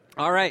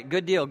All right,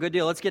 good deal, good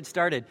deal. Let's get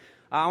started.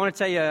 I want to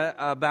tell you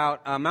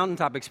about a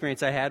mountaintop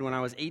experience I had when I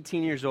was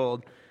 18 years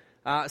old.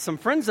 Some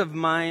friends of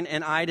mine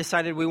and I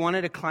decided we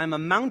wanted to climb a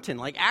mountain,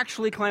 like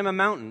actually climb a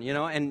mountain,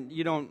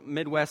 and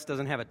Midwest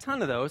doesn't have a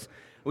ton of those.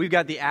 We've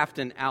got the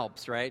Afton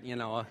Alps, right?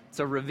 It's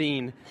a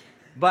ravine.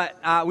 But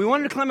we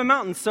wanted to climb a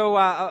mountain, so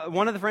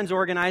one of the friends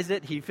organized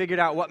it. He figured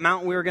out what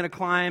mountain we were going to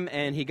climb,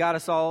 and he got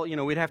us all,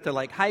 we'd have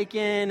to hike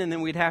in, and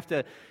then we'd have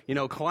to,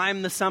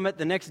 climb the summit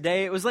the next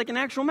day. It was like an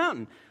actual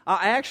mountain.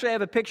 I actually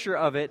have a picture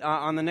of it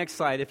on the next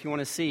slide if you want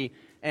to see.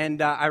 And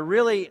I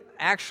really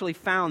actually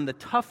found the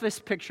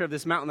toughest picture of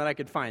this mountain that I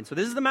could find. So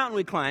this is the mountain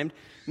we climbed.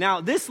 Now,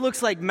 this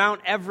looks like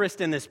Mount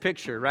Everest in this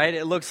picture, right?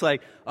 It looks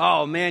like,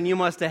 oh, man, you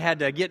must have had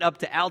to get up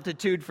to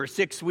altitude for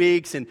 6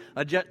 weeks. And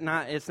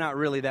it's not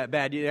really that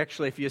bad.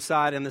 Actually, if you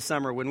saw it in the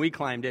summer when we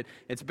climbed it,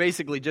 it's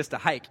basically just a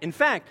hike. In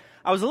fact,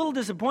 I was a little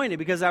disappointed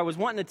because I was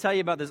wanting to tell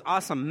you about this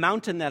awesome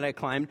mountain that I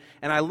climbed.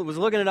 And I was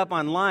looking it up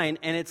online,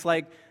 and it's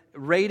like,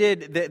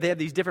 rated, they have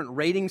these different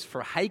ratings for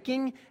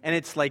hiking, and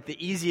it's like the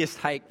easiest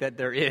hike that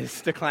there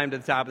is to climb to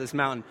the top of this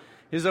mountain.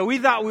 So we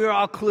thought we were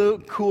all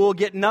cool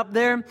getting up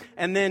there,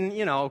 and then,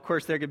 of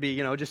course there could be,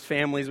 just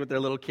families with their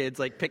little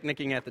kids,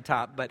 picnicking at the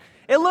top, but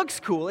it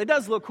looks cool, it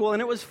does look cool,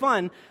 and it was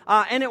fun,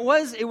 and it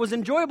was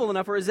enjoyable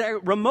enough, or it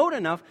was remote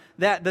enough,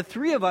 that the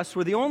three of us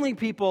were the only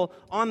people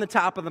on the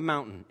top of the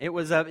mountain.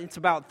 It's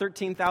about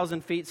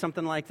 13,000 feet,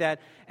 something like that,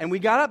 and we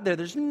got up there,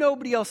 there's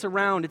nobody else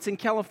around. It's in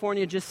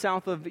California, just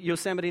south of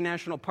Yosemite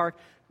National Park.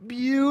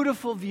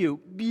 Beautiful view,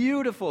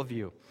 beautiful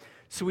view.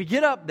 So we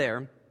get up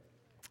there,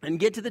 and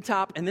get to the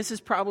top, and this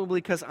is probably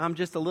because I'm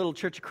just a little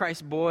Church of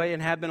Christ boy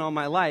and have been all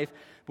my life,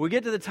 but we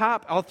get to the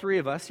top, all three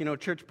of us,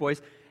 church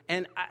boys,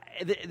 and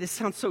this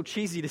sounds so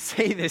cheesy to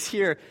say this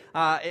here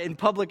in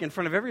public in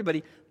front of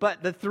everybody,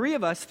 but the three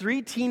of us,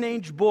 three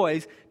teenage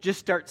boys, just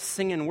start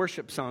singing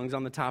worship songs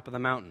on the top of the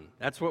mountain.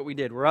 That's what we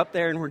did. We're up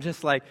there, and we're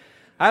just like,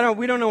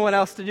 we don't know what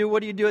else to do. What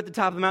do you do at the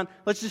top of the mountain?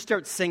 Let's just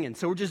start singing.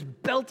 So we're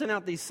just belting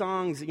out these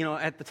songs,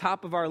 at the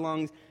top of our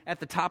lungs, at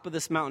the top of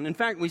this mountain. In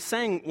fact, we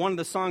sang one of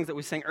the songs that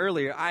we sang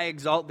earlier, I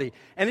Exalt Thee.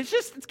 And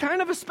it's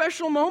kind of a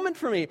special moment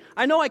for me.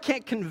 I know I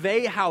can't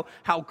convey how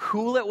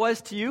cool it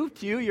was to you.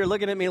 You're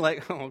looking at me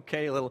like, oh,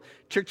 okay, little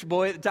church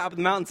boy at the top of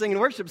the mountain singing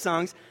worship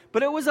songs.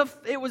 But it was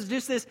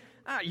just this,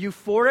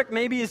 euphoric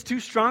maybe is too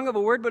strong of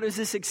a word, but it was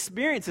this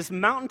experience, this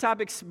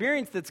mountaintop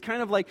experience that's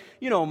kind of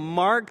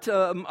marked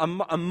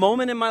a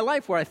moment in my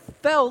life where I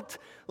felt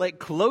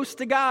close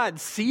to God,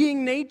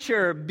 seeing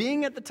nature,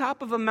 being at the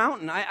top of a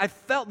mountain. I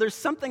felt there's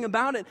something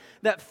about it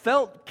that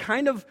felt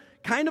kind of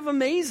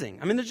amazing.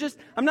 I mean,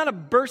 I'm not a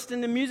burst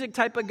into music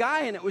type of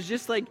guy, and it was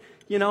just I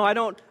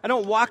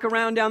don't walk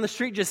around down the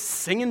street just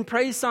singing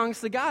praise songs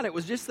to God. It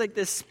was just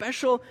this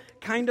special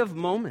kind of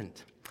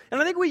moment.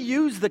 And I think we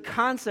use the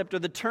concept or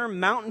the term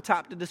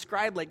mountaintop to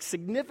describe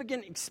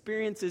significant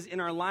experiences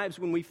in our lives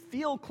when we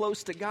feel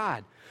close to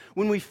God,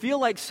 when we feel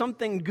like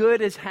something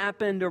good has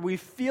happened, or we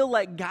feel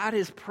like God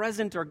is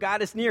present or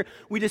God is near.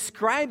 We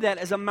describe that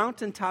as a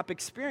mountaintop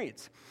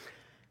experience.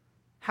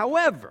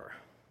 However,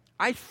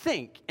 I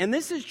think, and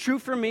this is true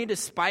for me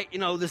despite,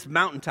 this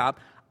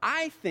mountaintop,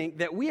 I think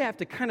that we have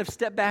to kind of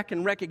step back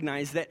and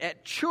recognize that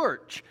at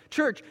church,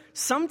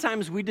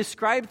 sometimes we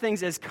describe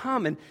things as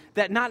common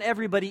that not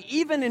everybody,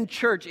 even in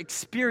church,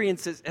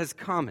 experiences as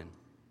common.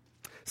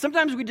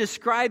 Sometimes we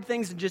describe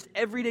things in just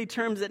everyday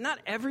terms that not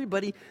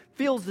everybody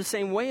feels the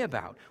same way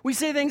about. We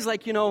say things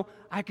like,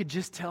 I could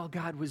just tell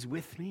God was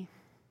with me.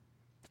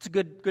 It's a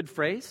good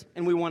phrase,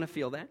 and we want to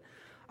feel that.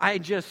 I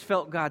just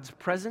felt God's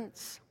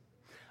presence.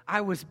 I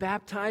was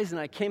baptized,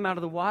 and I came out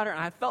of the water, and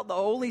I felt the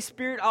Holy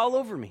Spirit all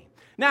over me.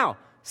 Now,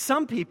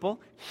 some people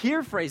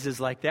hear phrases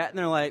like that, and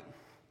they're like,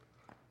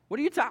 what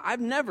are you talking?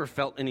 I've never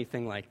felt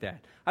anything like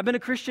that. I've been a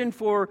Christian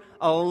for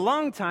a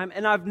long time,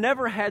 and I've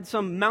never had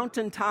some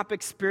mountaintop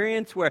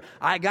experience where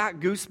I got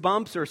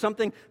goosebumps or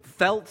something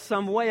felt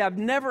some way. I've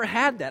never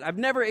had that. I've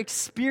never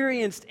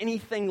experienced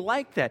anything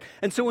like that.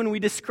 And so when we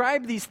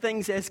describe these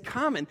things as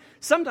common,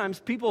 sometimes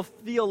people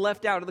feel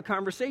left out of the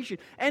conversation.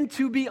 And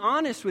to be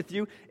honest with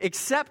you,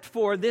 except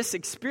for this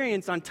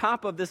experience on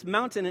top of this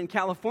mountain in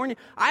California,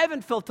 I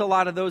haven't felt a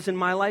lot of those in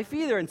my life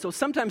either. And so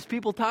sometimes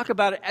people talk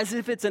about it as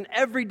if it's an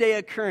everyday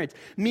occurrence.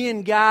 Me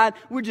and God,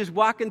 we're just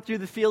walking through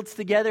the fields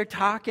together,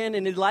 talking,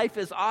 and life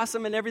is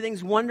awesome and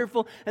everything's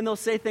wonderful. And they'll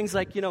say things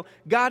like,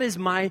 God is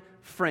my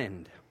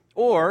friend.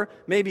 Or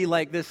maybe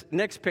like this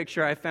next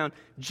picture I found,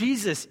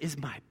 Jesus is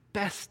my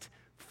best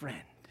friend.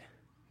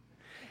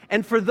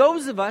 And for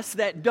those of us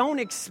that don't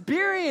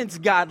experience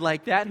God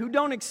like that, who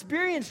don't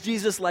experience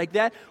Jesus like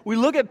that, we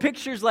look at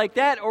pictures like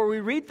that or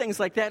we read things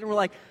like that and we're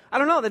like, I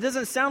don't know, that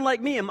doesn't sound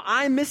like me. Am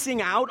I missing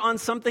out on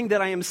something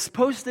that I am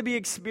supposed to be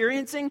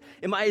experiencing?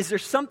 Is there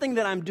something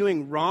that I'm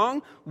doing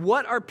wrong?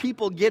 What are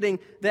people getting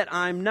that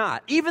I'm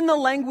not? Even the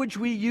language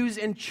we use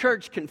in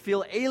church can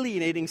feel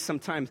alienating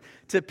sometimes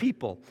to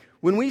people.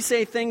 When we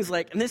say things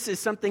like, and this is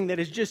something that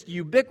is just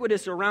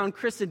ubiquitous around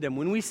Christendom,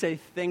 when we say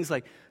things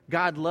like,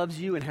 God loves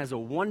you and has a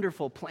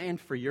wonderful plan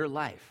for your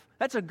life.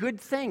 That's a good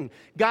thing.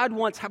 God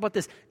wants, how about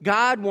this?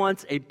 God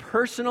wants a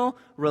personal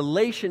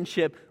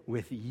relationship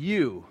with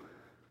you.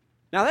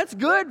 Now that's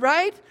good,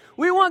 right?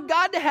 We want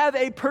God to have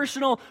a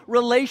personal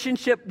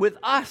relationship with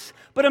us.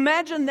 But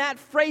imagine that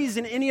phrase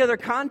in any other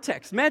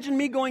context. Imagine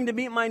me going to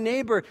meet my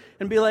neighbor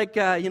and be like,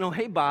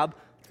 hey, Bob.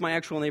 It's my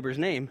actual neighbor's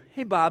name.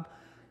 Hey, Bob,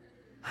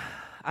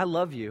 I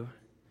love you,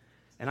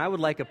 and I would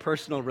like a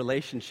personal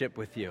relationship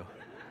with you.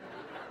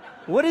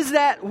 What does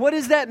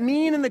that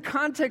mean in the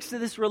context of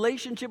this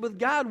relationship with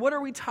God? What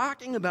are we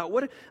talking about?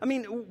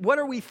 What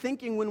are we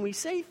thinking when we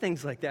say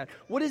things like that?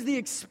 What is the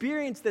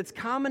experience that's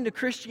common to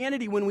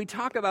Christianity when we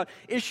talk about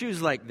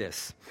issues like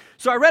this?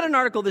 So I read an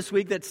article this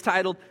week that's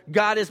titled,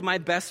 God is My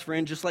Best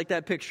Friend, just like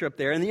that picture up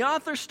there. And the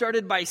author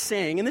started by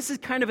saying, and this is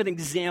kind of an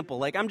example,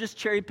 like I'm just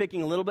cherry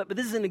picking a little bit, but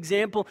this is an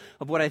example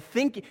of what I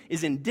think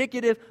is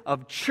indicative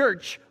of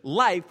church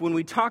life when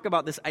we talk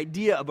about this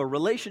idea of a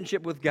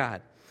relationship with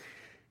God.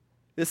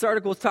 This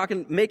article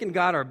is making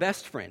God our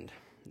best friend.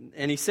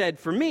 And he said,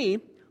 for me,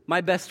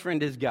 my best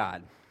friend is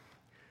God.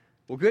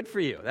 Well, good for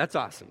you. That's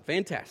awesome.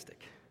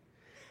 Fantastic.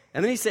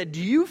 And then he said,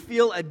 do you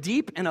feel a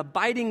deep and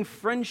abiding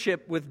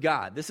friendship with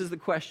God? This is the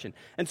question.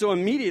 And so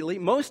immediately,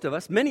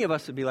 many of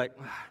us would be like,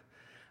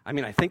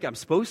 I think I'm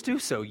supposed to,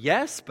 so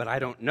yes, but I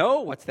don't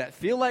know. What's that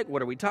feel like?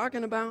 What are we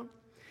talking about?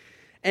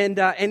 And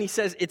he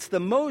says, it's the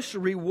most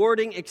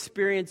rewarding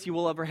experience you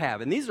will ever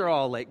have. And these are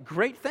all like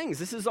great things.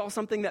 This is all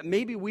something that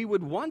maybe we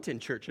would want in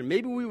church and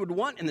maybe we would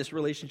want in this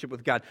relationship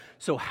with God.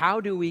 So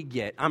how do we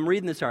get, I'm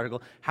reading this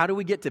article, how do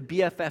we get to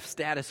BFF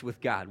status with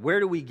God?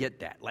 Where do we get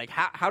that? Like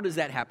how does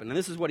that happen? And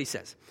this is what he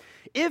says.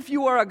 If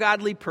you are a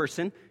godly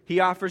person, he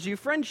offers you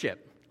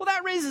friendship. Well,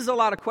 that raises a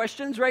lot of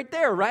questions right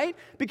there, right?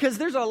 Because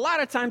there's a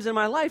lot of times in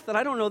my life that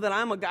I don't know that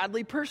I'm a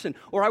godly person,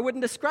 or I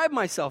wouldn't describe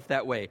myself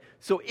that way.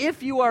 So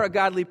if you are a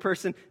godly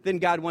person, then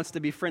God wants to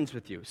be friends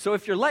with you. So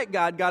if you're like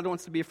God, God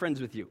wants to be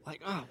friends with you.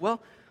 Like,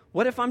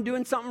 what if I'm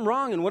doing something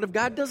wrong, and what if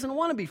God doesn't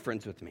want to be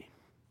friends with me?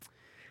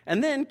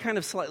 And then, kind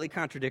of slightly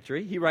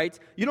contradictory, he writes,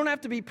 you don't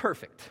have to be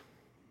perfect.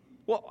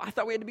 Well, I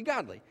thought we had to be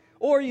godly.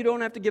 Or you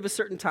don't have to give a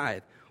certain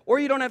tithe. Or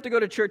you don't have to go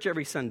to church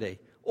every Sunday.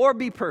 Or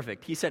be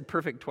perfect. He said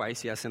perfect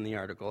twice, yes, in the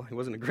article. He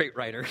wasn't a great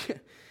writer.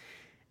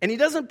 And he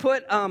doesn't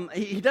put,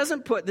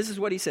 this is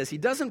what he says, he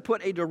doesn't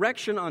put a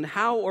direction on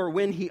how or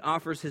when he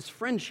offers his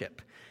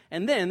friendship.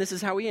 And then, this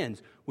is how he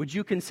ends. Would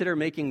you consider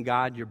making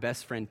God your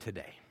best friend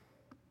today?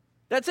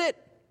 That's it.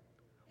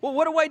 Well,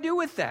 what do I do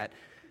with that?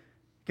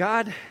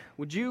 God,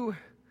 would you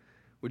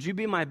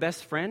be my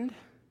best friend?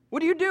 What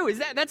do you do?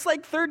 That's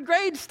like third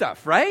grade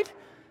stuff, right?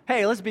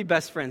 Hey, let's be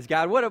best friends,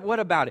 God. What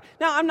about it?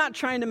 Now, I'm not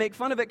trying to make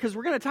fun of it because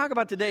we're going to talk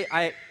about today.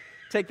 I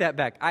take that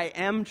back. I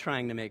am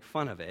trying to make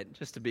fun of it,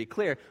 just to be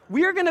clear.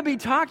 We are going to be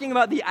talking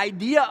about the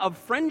idea of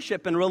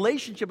friendship and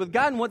relationship with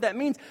God and what that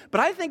means.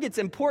 But I think it's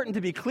important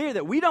to be clear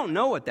that we don't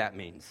know what that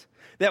means,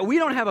 that we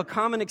don't have a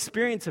common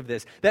experience of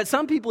this, that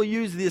some people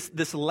use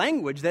this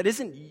language that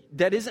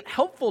isn't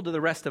helpful to the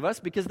rest of us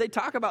because they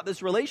talk about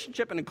this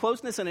relationship and a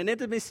closeness and an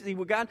intimacy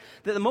with God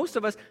that most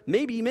of us,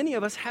 maybe many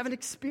of us, haven't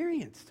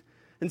experienced.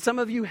 And some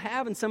of you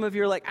have, and some of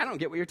you are like, I don't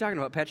get what you're talking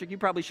about, Patrick. You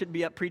probably should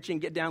be up preaching,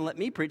 get down, let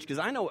me preach, because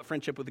I know what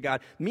friendship with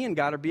God, me and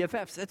God are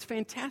BFFs. That's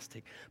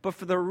fantastic. But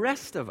for the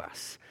rest of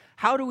us,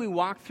 how do we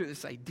walk through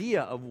this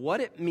idea of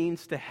what it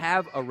means to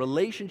have a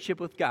relationship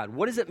with God?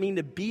 What does it mean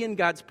to be in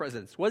God's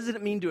presence? What does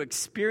it mean to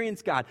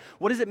experience God?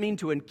 What does it mean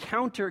to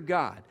encounter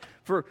God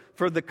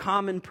for the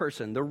common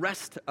person, the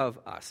rest of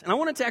us? And I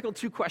want to tackle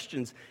two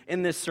questions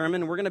in this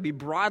sermon. We're going to be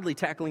broadly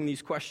tackling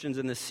these questions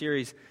in this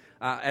series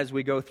as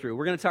we go through.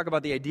 We're going to talk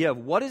about the idea of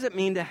what does it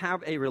mean to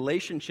have a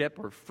relationship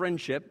or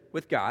friendship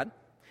with God,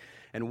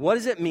 and what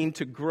does it mean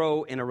to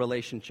grow in a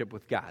relationship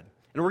with God.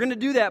 And we're going to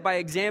do that by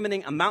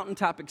examining a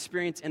mountaintop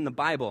experience in the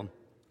Bible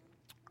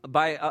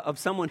of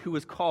someone who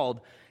was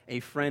called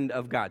a friend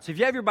of God. So if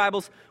you have your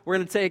Bibles, we're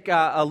going to take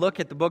a look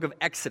at the book of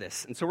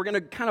Exodus. And so we're going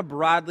to kind of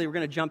broadly, we're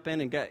going to jump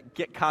in and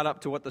get caught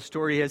up to what the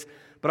story is.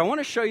 But I want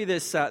to show you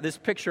this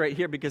picture right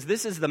here because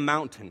this is the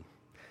mountain.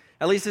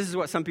 At least this is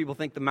what some people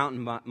think the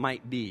mountain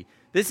might be.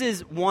 This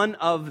is one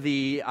of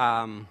the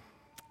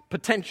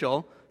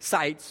potential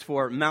sites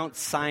for Mount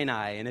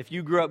Sinai. And if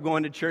you grew up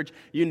going to church,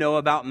 you know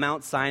about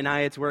Mount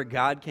Sinai. It's where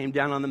God came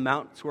down on the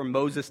mount. It's where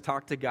Moses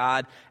talked to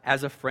God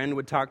as a friend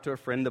would talk to a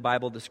friend, the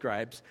Bible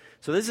describes.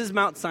 So this is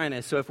Mount Sinai.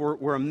 So if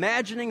we're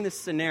imagining this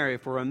scenario,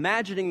 if we're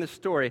imagining this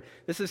story,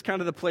 this is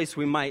kind of the place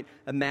we might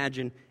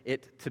imagine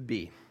it to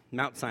be.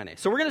 Mount Sinai.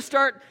 So we're going to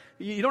start,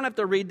 you don't have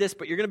to read this,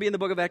 but you're going to be in the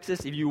book of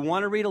Exodus. If you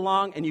want to read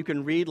along and you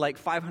can read like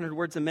 500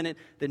 words a minute,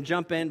 then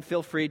jump in,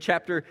 feel free.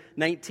 Chapter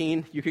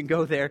 19, you can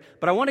go there.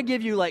 But I want to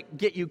get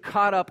you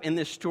caught up in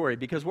this story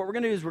because what we're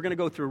going to do is we're going to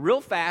go through real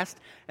fast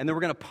and then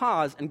we're going to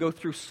pause and go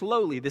through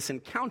slowly this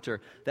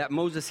encounter that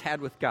Moses had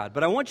with God.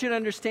 But I want you to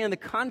understand the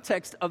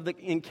context of the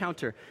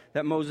encounter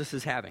that Moses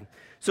is having.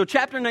 So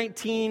chapter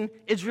 19,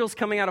 Israel's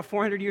coming out of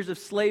 400 years of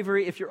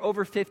slavery. If you're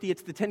over 50,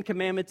 it's the Ten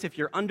Commandments. If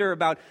you're under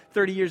about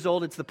 30 years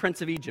old, it's the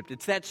Prince of Egypt.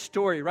 It's that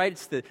story, right?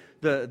 It's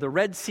the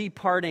Red Sea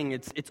parting.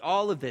 It's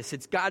all of this.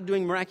 It's God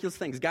doing miraculous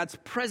things. God's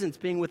presence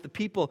being with the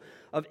people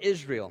of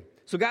Israel.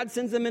 So God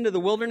sends them into the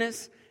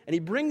wilderness, and he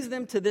brings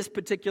them to this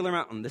particular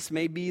mountain. This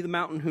may be the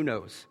mountain, who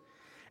knows?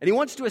 And he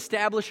wants to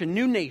establish a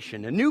new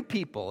nation, a new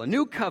people, a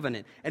new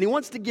covenant, and he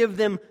wants to give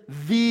them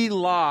the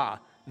law,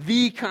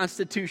 the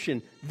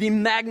Constitution, the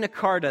Magna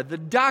Carta, the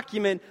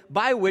document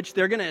by which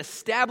they're going to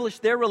establish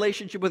their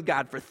relationship with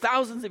God for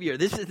thousands of years.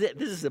 This is it.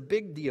 This is a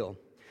big deal.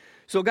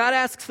 So God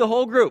asks the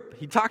whole group.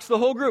 He talks to the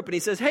whole group, and he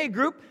says, hey,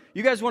 group,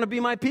 you guys want to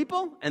be my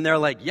people? And they're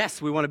like,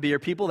 yes, we want to be your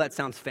people. That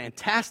sounds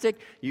fantastic.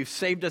 You've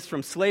saved us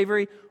from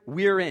slavery.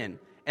 We're in.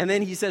 And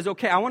then he says,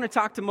 okay, I want to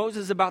talk to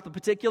Moses about the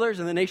particulars.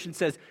 And the nation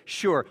says,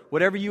 sure,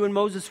 whatever you and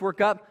Moses work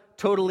up,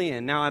 totally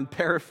in. Now, I'm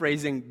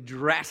paraphrasing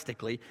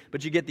drastically,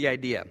 but you get the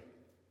idea.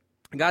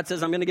 God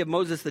says, I'm going to give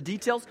Moses the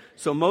details.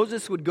 So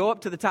Moses would go up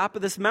to the top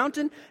of this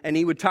mountain, and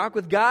he would talk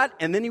with God,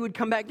 and then he would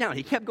come back down.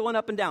 He kept going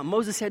up and down.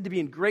 Moses had to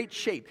be in great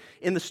shape.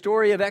 In the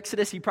story of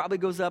Exodus, he probably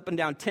goes up and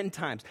down 10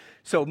 times.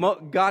 So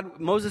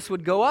Moses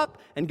would go up,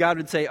 and God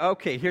would say,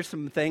 okay, here's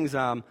some things.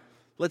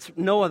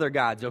 No other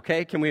gods,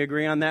 okay? Can we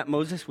agree on that,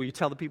 Moses? Will you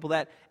tell the people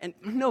that? And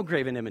no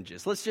graven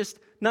images.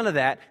 None of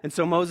that. And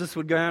so Moses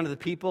would go down to the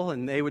people,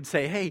 and they would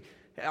say, hey,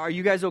 are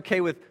you guys okay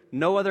with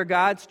no other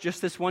gods,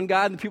 just this one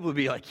God? And the people would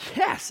be like,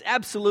 yes,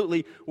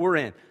 absolutely, we're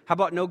in. How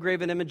about no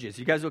graven images?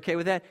 You guys okay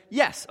with that?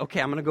 Yes.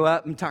 Okay, I'm going to go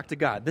out and talk to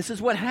God. This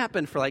is what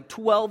happened for like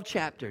 12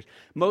 chapters.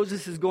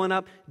 Moses is going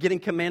up, getting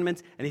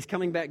commandments, and he's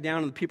coming back down,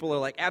 and the people are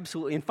like,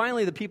 absolutely. And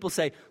finally, the people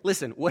say,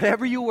 listen,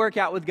 whatever you work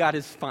out with God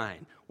is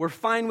fine. We're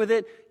fine with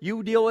it.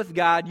 You deal with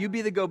God. You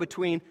be the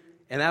go-between,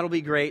 and that'll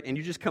be great. And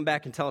you just come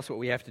back and tell us what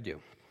we have to do.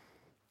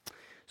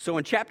 So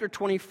in chapter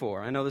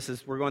 24, I know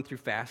we're going through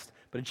fast,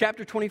 but in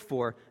chapter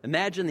 24,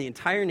 imagine the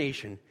entire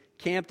nation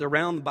camped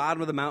around the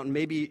bottom of the mountain,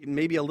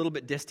 maybe a little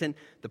bit distant.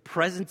 The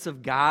presence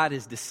of God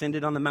is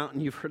descended on the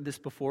mountain. You've heard this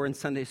before in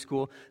Sunday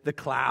school. The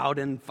cloud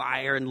and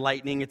fire and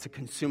lightning, it's a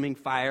consuming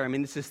fire. I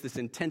mean, it's just this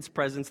intense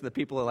presence. The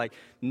people are like,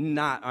 I'm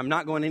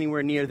not going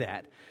anywhere near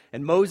that.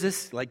 And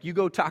Moses, like, you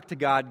go talk to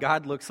God.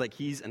 God looks like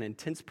he's an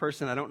intense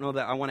person. I don't know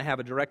that I want to have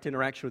a direct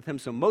interaction with him.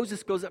 So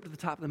Moses goes up to the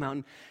top of the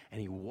mountain, and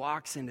he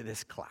walks into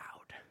this cloud.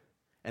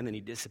 And then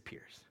he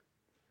disappears.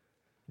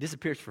 He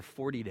disappears for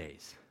 40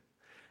 days.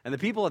 And the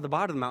people at the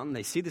bottom of the mountain,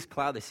 they see this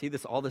cloud, they see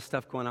all this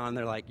stuff going on, and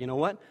they're like, you know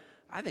what?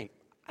 I think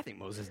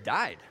Moses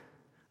died.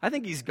 I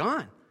think he's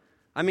gone.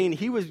 I mean,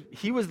 he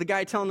was the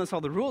guy telling us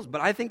all the rules,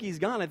 but I think he's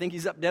gone. I think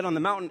he's up dead on the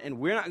mountain, and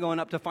we're not going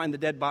up to find the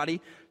dead body.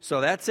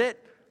 So that's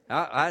it.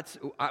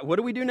 What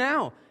do we do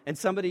now? And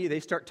they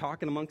start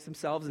talking amongst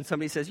themselves, and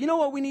somebody says, you know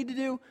what we need to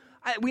do?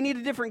 We need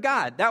a different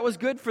God. That was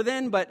good for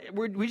then, but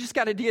we just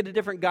got to get a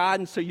different God.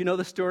 And so you know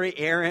the story,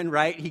 Aaron,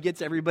 right? He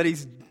gets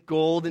everybody's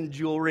gold and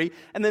jewelry,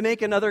 and they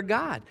make another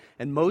God.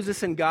 And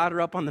Moses and God are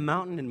up on the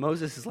mountain, and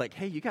Moses is like,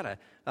 hey, God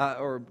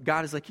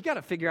is like, you got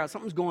to figure out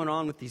something's going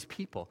on with these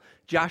people.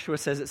 Joshua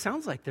says, it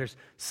sounds like there's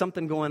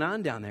something going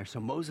on down there. So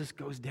Moses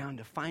goes down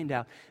to find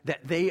out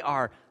that they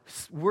are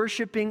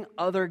worshiping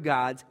other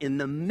gods in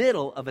the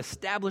middle of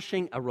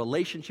establishing a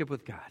relationship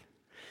with God.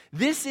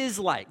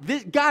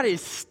 God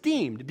is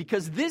steamed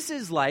because this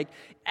is like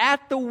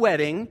at the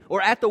wedding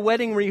or at the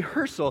wedding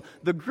rehearsal,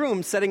 the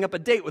groom setting up a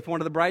date with one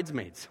of the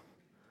bridesmaids.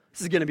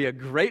 This is going to be a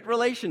great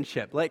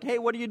relationship. Like, hey,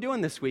 what are you doing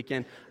this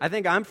weekend? I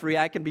think I'm free.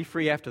 I can be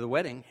free after the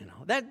wedding. You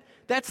know,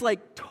 that's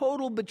like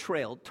total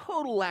betrayal,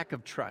 total lack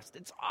of trust.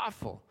 It's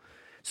awful.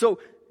 So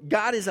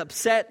God is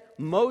upset.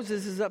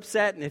 Moses is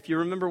upset. And if you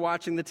remember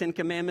watching the Ten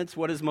Commandments,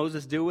 what does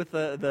Moses do with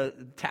the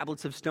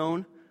tablets of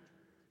stone?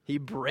 He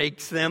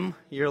breaks them.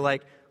 You're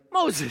like,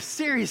 Moses,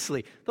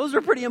 seriously, those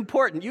are pretty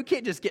important. You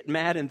can't just get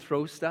mad and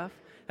throw stuff.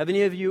 Have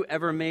any of you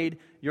ever made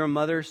your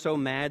mother so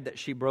mad that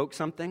she broke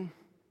something?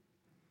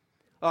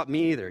 Oh,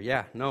 me either.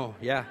 Yeah, no,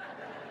 yeah.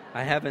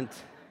 I haven't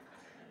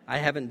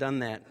done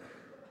that.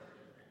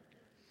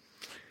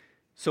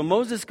 So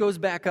Moses goes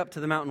back up to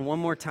the mountain one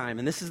more time,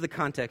 and this is the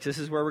context. This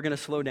is where we're going to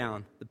slow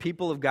down. The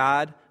people of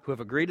God who have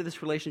agreed to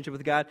this relationship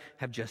with God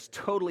have just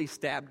totally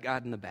stabbed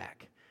God in the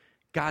back.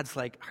 God's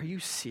like, are you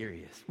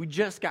serious? We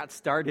just got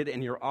started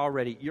and you're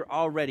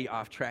already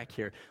off track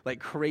here, like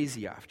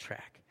crazy off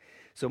track.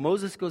 So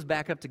Moses goes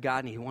back up to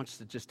God and he wants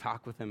to just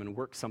talk with him and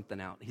work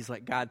something out. He's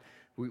like, God,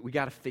 we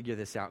got to figure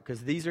this out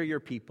because these are your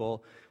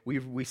people.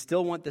 We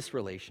still want this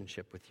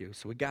relationship with you,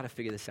 so we got to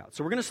figure this out.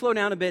 So we're going to slow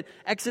down a bit.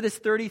 Exodus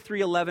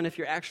 33:11, if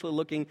you're actually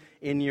looking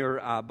in your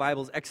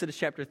Bibles, Exodus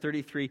chapter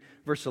 33,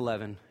 verse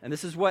 11. And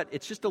this is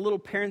it's just a little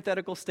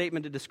parenthetical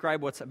statement to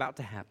describe what's about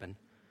to happen.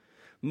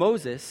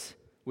 Moses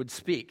would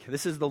speak.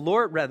 The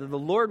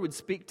Lord would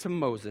speak to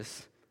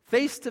Moses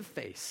face to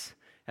face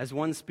as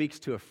one speaks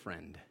to a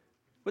friend.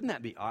 Wouldn't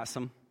that be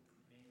awesome?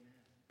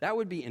 That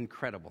would be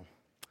incredible.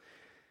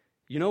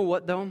 You know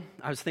what, though?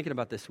 I was thinking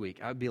about this week.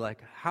 I would be like,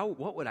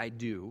 what would I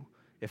do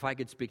if I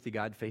could speak to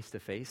God face to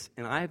face?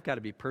 And I've got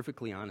to be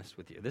perfectly honest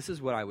with you. This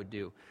is what I would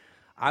do.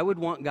 I would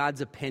want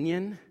God's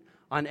opinion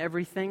on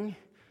everything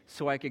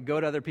so I could go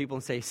to other people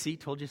and say, see,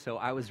 told you so.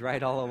 I was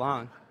right all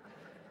along.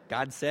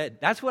 God said.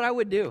 That's what I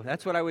would do.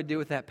 That's what I would do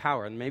with that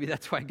power. And maybe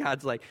that's why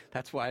God's like,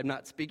 that's why I'm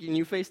not speaking to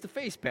you face to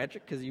face,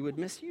 Patrick, because you would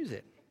misuse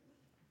it.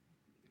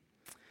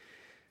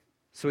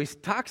 So he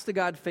talks to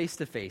God face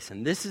to face,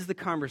 and this is the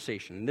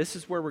conversation. And this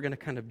is where we're going to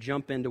kind of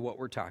jump into what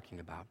we're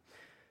talking about.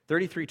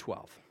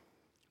 33:12.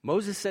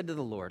 Moses said to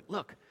the Lord,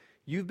 look,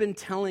 you've been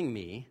telling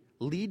me,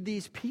 lead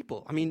these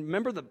people. I mean,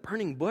 remember the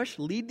burning bush?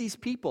 Lead these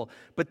people.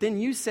 But then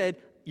you said,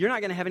 you're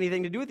not going to have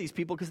anything to do with these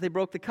people because they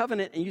broke the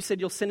covenant, and you said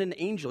you'll send an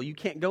angel. You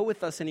can't go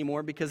with us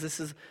anymore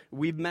because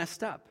we've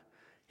messed up.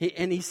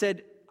 He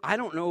said, I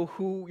don't know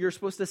who you're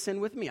supposed to send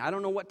with me. I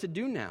don't know what to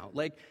do now.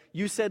 Like,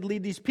 you said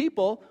lead these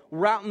people.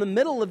 We're out in the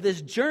middle of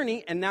this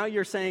journey, and now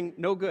you're saying,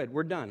 no good,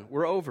 we're done,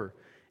 we're over.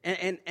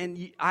 And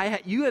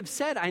you have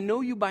said, I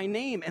know you by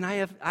name, and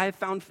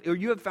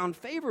you have found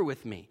favor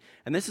with me.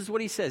 And this is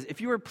what he says,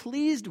 if you are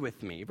pleased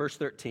with me, verse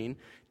 13,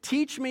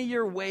 teach me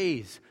your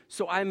ways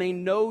so I may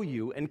know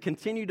you and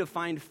continue to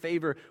find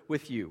favor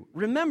with you.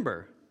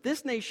 Remember,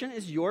 this nation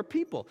is your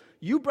people.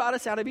 You brought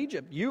us out of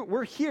Egypt.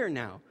 We're here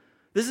now.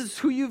 This is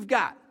who you've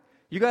got.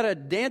 You got to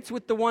dance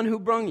with the one who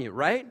brung you,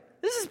 right?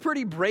 This is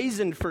pretty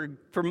brazen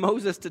for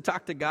Moses to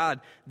talk to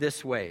God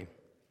this way.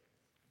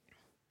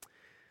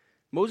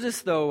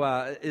 Moses,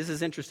 though, this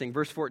is interesting.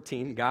 Verse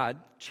 14, God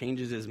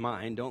changes his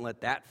mind. Don't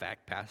let that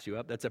fact pass you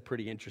up. That's a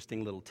pretty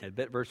interesting little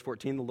tidbit. Verse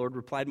 14, the Lord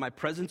replied, my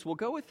presence will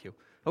go with you.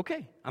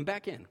 Okay, I'm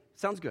back in.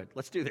 Sounds good.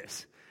 Let's do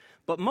this.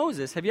 But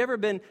Moses, have you ever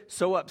been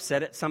so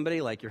upset at somebody,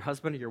 like your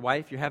husband or your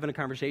wife? You're having a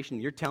conversation,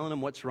 you're telling them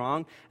what's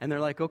wrong, and they're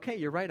like, okay,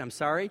 you're right, I'm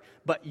sorry.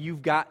 But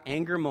you've got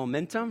anger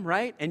momentum,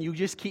 right? And you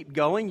just keep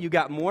going. You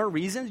got more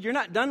reasons. You're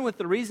not done with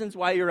the reasons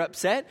why you're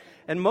upset.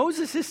 And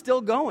Moses is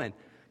still going.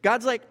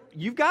 God's like,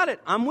 you've got it.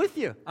 I'm with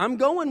you. I'm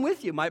going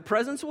with you. My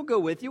presence will go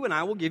with you, and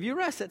I will give you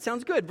rest. That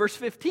sounds good. Verse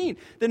 15,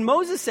 then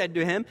Moses said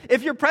to him,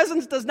 if your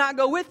presence does not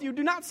go with you,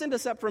 do not send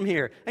us up from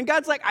here. And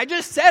God's like, I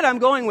just said I'm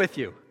going with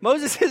you.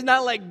 Moses is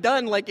not like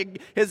done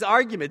like his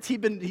arguments.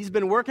 He's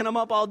been working them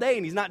up all day,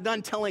 and he's not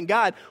done telling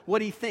God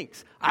what he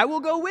thinks. I will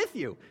go with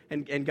you.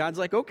 And God's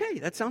like, okay,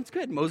 that sounds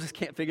good. Moses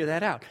can't figure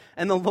that out.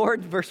 And the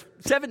Lord, verse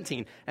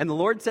 17, and the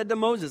Lord said to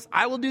Moses,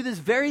 I will do this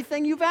very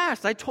thing you've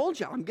asked. I told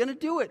you, I'm going to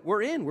do it.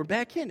 We're in. We're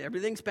back in.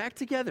 Everything's back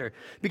together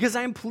because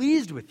I am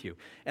pleased with you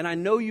and I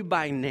know you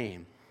by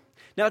name.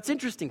 Now, it's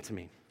interesting to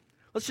me.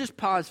 Let's just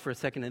pause for a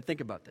second and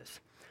think about this.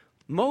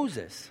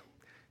 Moses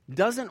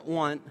doesn't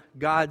want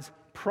God's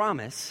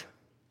promise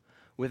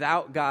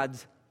without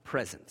God's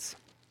presence.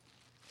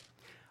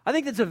 I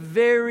think that's a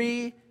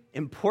very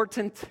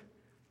important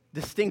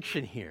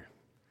distinction here.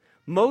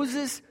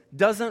 Moses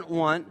doesn't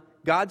want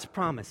God's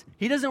promise.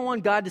 He doesn't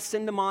want God to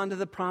send him on to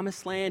the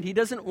promised land. He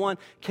doesn't want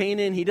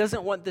Canaan. He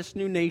doesn't want this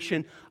new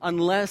nation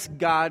unless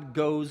God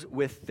goes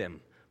with them.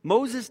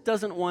 Moses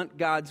doesn't want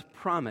God's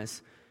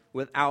promise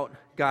without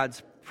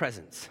God's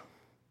presence.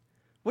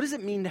 What does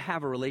it mean to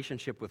have a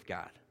relationship with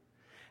God?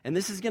 And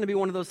this is going to be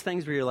one of those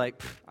things where you're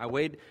like,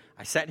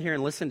 I sat here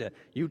and listened to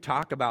you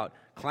talk about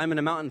climbing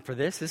a mountain for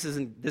this. This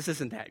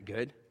isn't that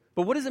good.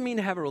 But what does it mean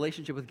to have a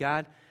relationship with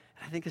God?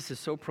 And I think this is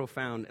so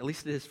profound, at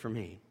least it is for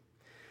me.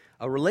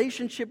 A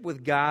relationship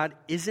with God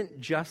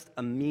isn't just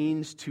a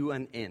means to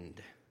an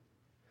end.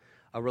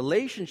 A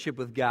relationship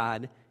with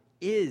God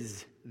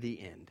is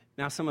the end.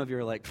 Now, some of you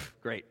are like,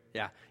 great,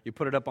 yeah, you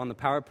put it up on the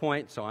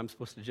PowerPoint, so I'm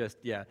supposed to just,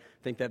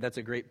 think that that's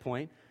a great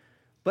point.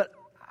 But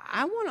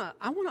I want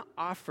to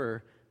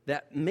offer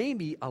that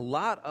maybe a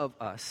lot of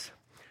us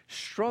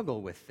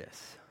struggle with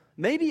this.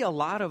 Maybe a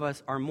lot of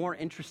us are more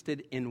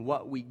interested in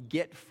what we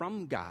get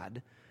from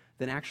God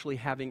than actually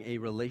having a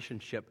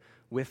relationship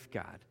with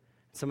God.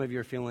 Some of you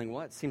are feeling,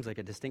 well, it seems like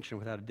a distinction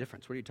without a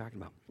difference. What are you talking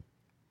about?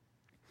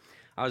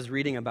 I was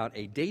reading about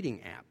a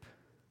dating app.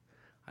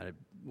 I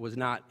was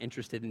not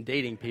interested in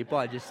dating people.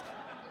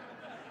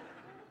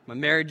 My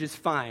marriage is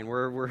fine.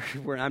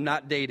 I'm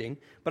not dating.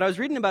 But I was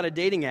reading about a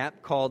dating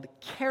app called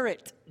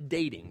Carrot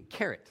Dating.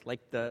 Carrot,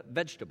 like the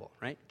vegetable,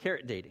 right?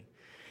 Carrot Dating.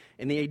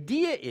 And the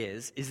idea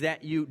is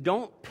that you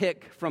don't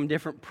pick from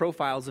different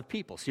profiles of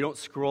people. So you don't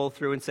scroll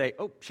through and say,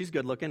 oh, she's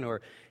good looking, or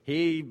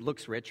he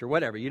looks rich, or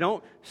whatever. You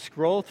don't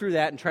scroll through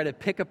that and try to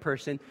pick a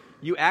person.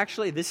 You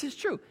actually, this is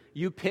true,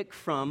 you pick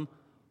from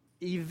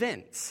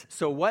events.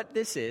 So what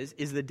this is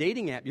the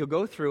dating app. You'll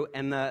go through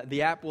and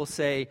the app will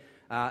say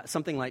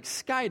something like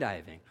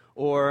skydiving,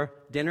 or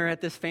dinner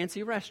at this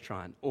fancy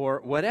restaurant,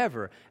 or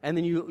whatever. And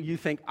then you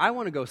think, I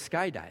want to go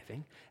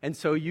skydiving. And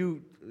so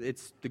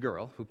it's the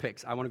girl who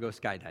picks, I want to go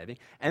skydiving.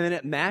 And then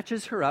it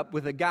matches her up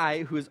with a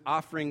guy who is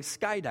offering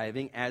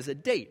skydiving as a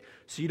date.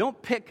 So you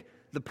don't pick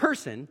the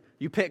person,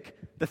 you pick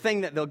the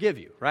thing that they'll give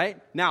you, right?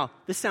 Now,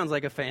 this sounds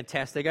like a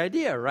fantastic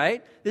idea,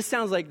 right? This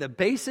sounds like the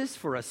basis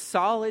for a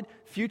solid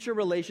future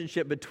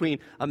relationship between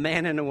a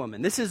man and a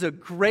woman. This is a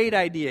great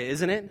idea,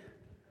 isn't it?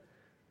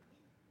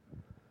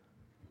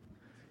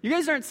 You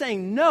guys aren't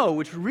saying no,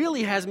 which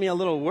really has me a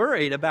little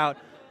worried about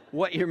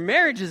what your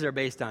marriages are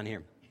based on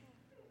here.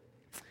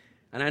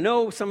 And I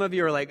know some of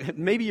you are like,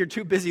 maybe you're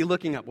too busy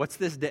looking up, what's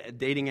this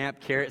dating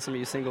app, Carrot, some of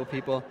you single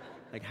people?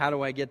 Like, how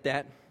do I get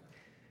that?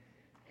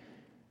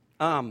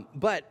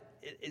 But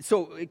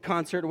so a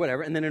concert or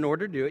whatever, and then in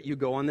order to do it, you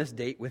go on this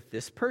date with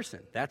this person.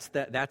 That's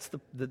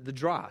the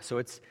draw. So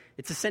it's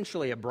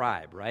essentially a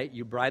bribe, right?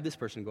 You bribe this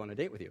person to go on a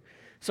date with you.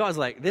 So I was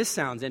like, this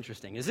sounds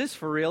interesting. Is this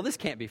for real? This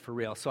can't be for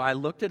real. So I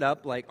looked it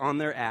up, like on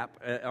their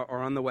app or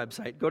on the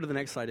website. Go to the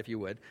next slide if you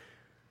would.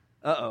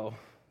 Uh-oh,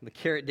 the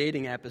Carrot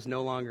dating app is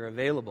no longer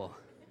available.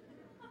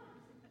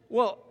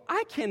 Well,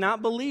 I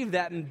cannot believe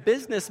that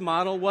business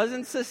model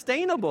wasn't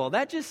sustainable.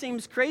 That just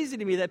seems crazy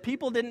to me, that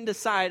people didn't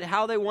decide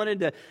how they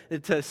wanted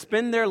to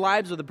spend their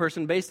lives with a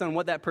person based on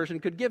what that person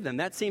could give them.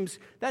 That seems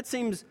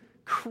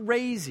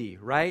crazy,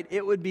 right?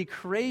 It would be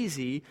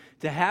crazy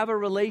to have a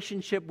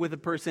relationship with a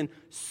person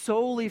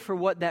solely for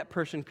what that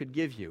person could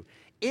give you.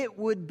 It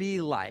would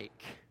be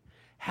like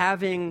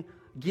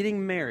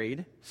getting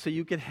married so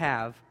you could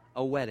have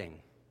a wedding.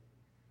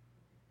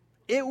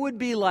 It would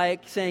be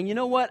like saying, you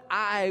know what,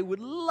 I would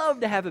love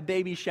to have a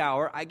baby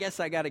shower. I guess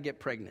I got to get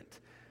pregnant.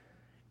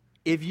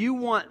 If you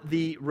want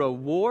the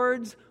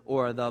rewards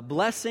or the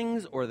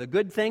blessings or the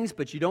good things,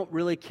 but you don't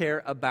really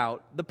care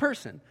about the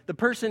person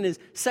is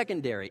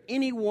secondary.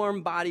 Any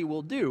warm body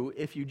will do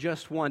if you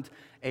just want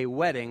a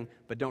wedding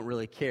but don't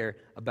really care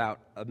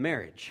about a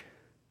marriage.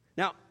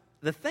 Now,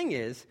 the thing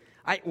is,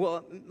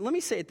 let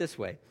me say it this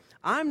way.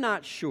 I'm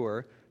not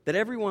sure that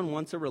everyone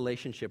wants a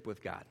relationship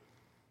with God.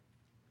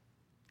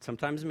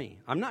 Sometimes me.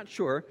 I'm not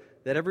sure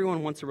that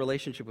everyone wants a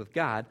relationship with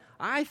God.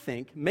 I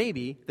think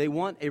maybe they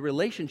want a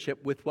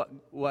relationship with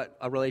what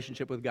a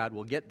relationship with God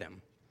will get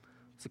them.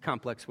 It's a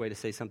complex way to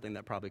say something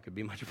that probably could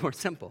be much more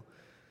simple.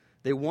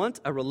 They want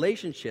a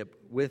relationship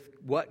with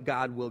what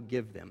God will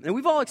give them. And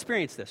we've all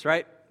experienced this,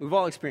 right? We've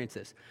all experienced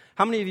this.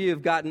 How many of you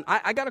have gotten...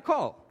 I got a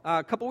call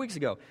a couple weeks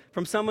ago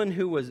from someone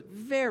who was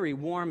very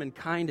warm and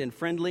kind and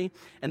friendly,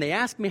 and they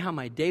asked me how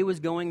my day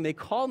was going. They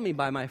called me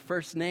by my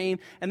first name,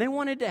 and they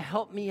wanted to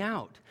help me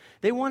out.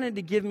 They wanted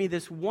to give me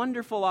this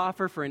wonderful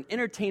offer for an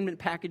entertainment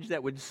package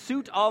that would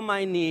suit all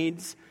my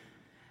needs.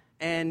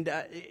 And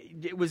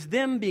it was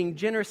them being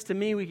generous to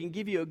me. We can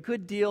give you a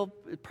good deal,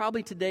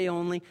 probably today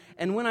only.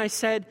 And when I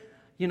said,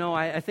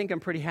 I think I'm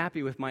pretty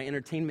happy with my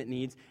entertainment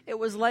needs, it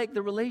was like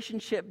the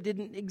relationship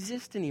didn't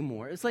exist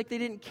anymore. It's like they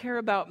didn't care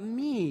about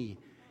me.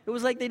 It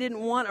was like they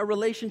didn't want a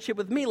relationship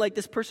with me, like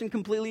this person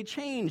completely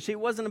changed. It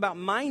wasn't about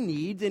my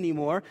needs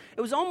anymore.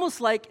 It was almost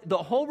like the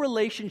whole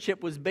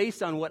relationship was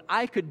based on what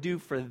I could do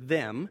for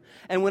them.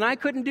 And when I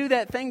couldn't do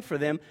that thing for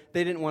them,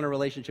 they didn't want a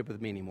relationship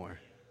with me anymore.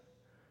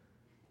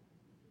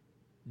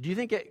 Do you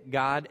think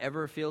God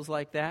ever feels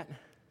like that?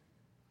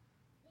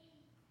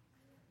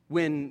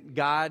 When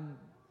God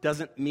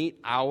doesn't meet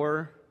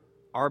our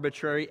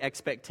arbitrary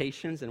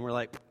expectations and we're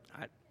like,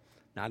 I'm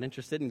not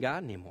interested in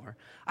God anymore.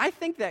 I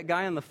think that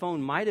guy on the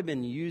phone might have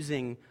been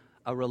using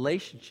a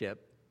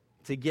relationship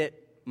to get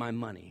my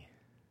money.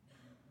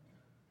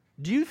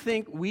 Do you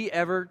think we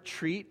ever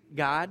treat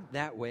God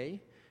that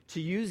way?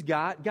 To use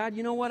God,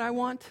 you know what I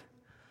want?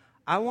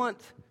 I want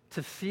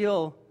to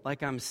feel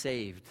like I'm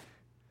saved.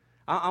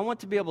 I want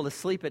to be able to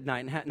sleep at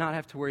night and not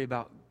have to worry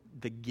about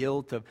the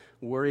guilt of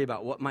worry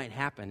about what might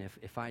happen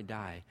if I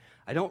die.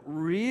 I don't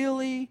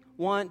really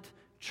want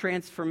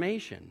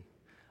transformation.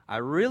 I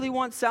really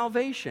want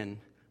salvation,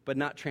 but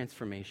not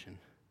transformation.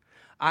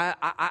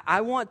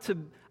 I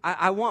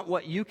want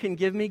what you can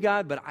give me,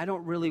 God, but I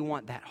don't really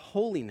want that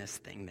holiness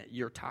thing that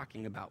you're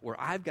talking about, where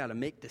I've got to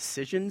make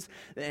decisions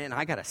and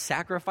I got to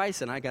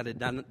sacrifice and I got to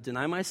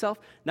deny myself.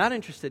 Not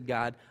interested,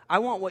 God. I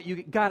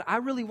want God, I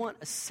really want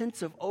a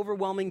sense of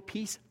overwhelming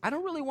peace. I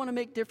don't really want to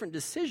make different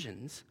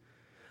decisions.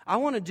 I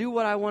want to do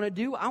what I want to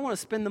do. I want to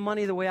spend the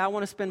money the way I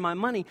want to spend my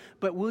money.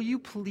 But will you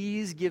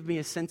please give me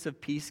a sense of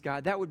peace,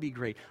 God? That would be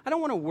great. I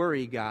don't want to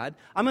worry, God.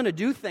 I'm going to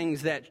do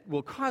things that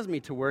will cause me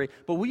to worry.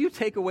 But will you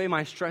take away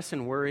my stress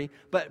and worry?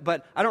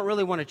 But I don't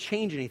really want to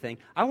change anything.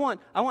 I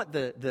want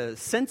the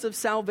sense of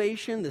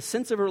salvation, the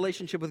sense of a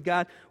relationship with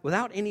God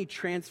without any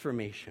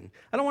transformation.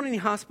 I don't want any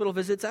hospital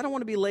visits. I don't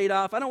want to be laid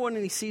off. I don't want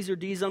any C's or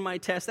D's on my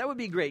test. That would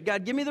be great.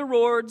 God, give me the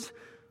rewards.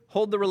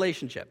 Hold the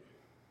relationship.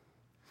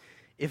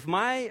 If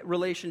my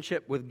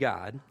relationship with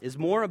God is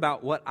more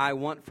about what I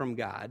want from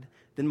God,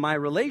 then my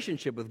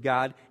relationship with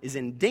God is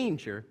in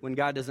danger when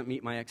God doesn't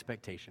meet my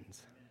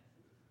expectations.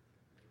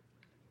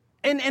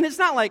 And it's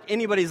not like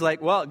anybody's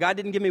like, well, God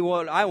didn't give me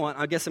what I want,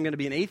 I guess I'm going to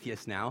be an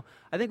atheist now.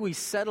 I think we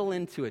settle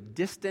into a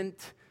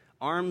distant,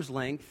 arm's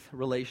length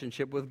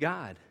relationship with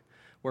God,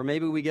 where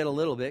maybe we get a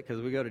little bit because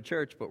we go to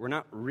church, but we're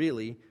not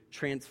really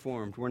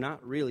transformed. We're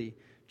not really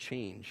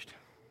changed.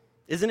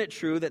 Isn't it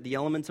true that the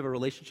elements of a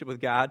relationship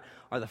with God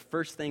are the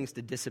first things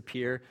to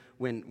disappear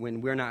when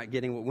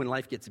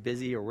life gets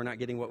busy or we're not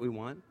getting what we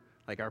want?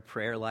 Like our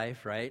prayer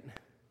life, right?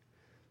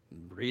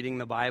 Reading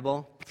the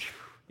Bible,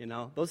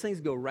 those things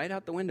go right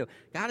out the window.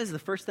 God is the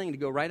first thing to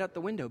go right out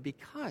the window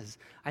because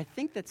I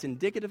think that's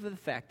indicative of the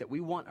fact that we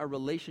want a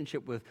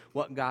relationship with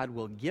what God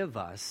will give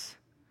us,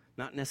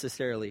 not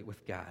necessarily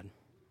with God.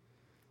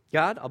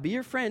 God, I'll be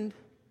your friend.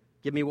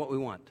 Give me what we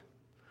want.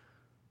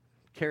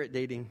 Carrot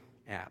dating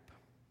app.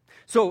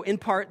 So, in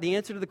part, the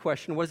answer to the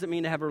question, what does it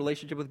mean to have a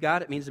relationship with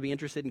God? It means to be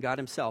interested in God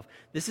himself.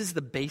 This is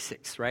the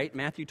basics, right?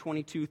 Matthew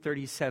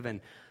 22:37.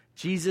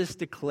 Jesus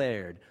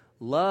declared,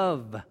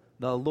 love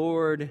the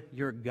Lord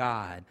your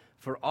God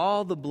for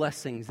all the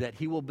blessings that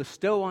he will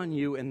bestow on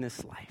you in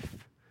this life.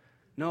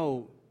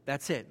 No,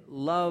 that's it.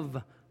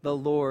 Love the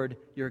Lord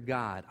your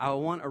God. I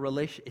want a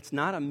relation. It's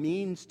not a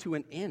means to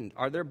an end.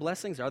 Are there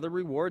blessings? Are there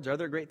rewards? Are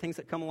there great things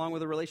that come along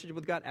with a relationship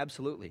with God?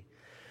 Absolutely.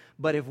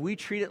 But if we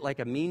treat it like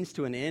a means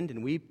to an end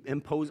and we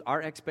impose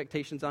our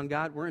expectations on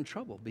God, we're in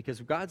trouble because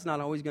God's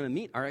not always going to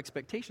meet our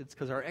expectations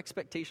because our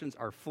expectations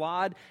are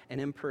flawed and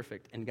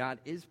imperfect, and God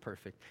is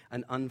perfect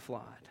and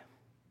unflawed.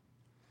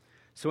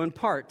 So in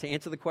part, to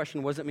answer the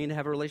question, what does it mean to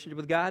have a relationship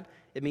with God?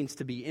 It means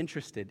to be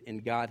interested in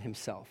God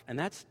himself. And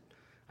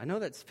I know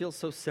that feels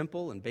so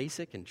simple and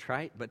basic and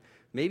trite, but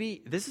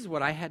maybe this is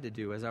what I had to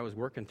do as I was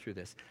working through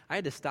this. I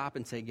had to stop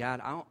and say,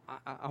 God,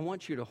 I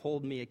want you to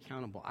hold me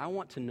accountable. I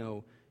want to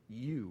know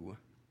you.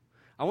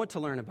 I want to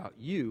learn about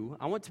you.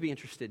 I want to be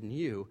interested in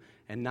you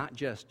and not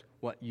just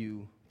what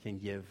you can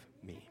give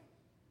me.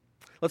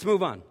 Let's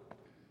move on.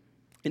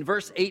 In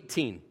verse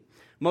 18,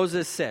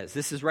 Moses says,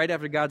 this is right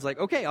after God's like,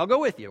 okay, I'll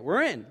go with you.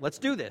 We're in. Let's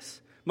do this.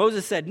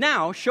 Moses said,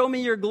 now show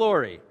me your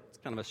glory. It's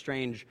kind of a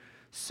strange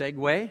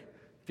segue.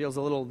 Feels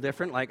a little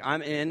different, like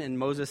I'm in, and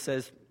Moses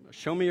says,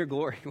 show me your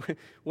glory.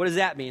 What does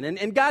that mean?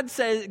 And God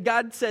says,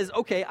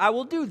 okay, I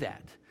will do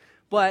that.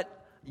 But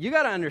you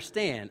got to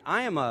understand,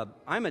 I'm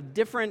a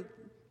different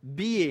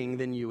being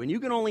than you, and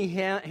you can only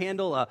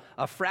handle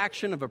a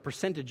fraction of a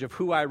percentage of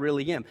who I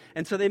really am.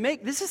 And so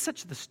this is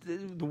such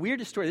the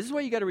weirdest story. This is why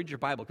you got to read your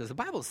Bible, because the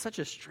Bible is such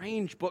a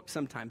strange book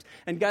sometimes.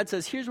 And God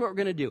says, here's what we're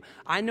going to do.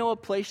 I know a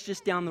place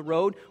just down the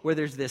road where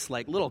there's this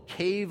like little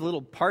cave,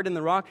 little part in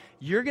the rock.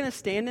 You're going to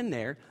stand in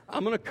there.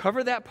 I'm going to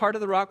cover that part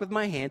of the rock with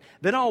my hand.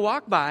 Then I'll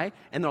walk by,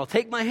 and then I'll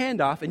take my hand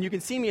off, and you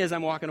can see me as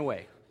I'm walking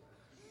away.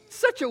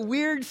 Such a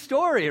weird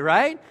story,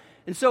 right?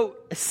 And so,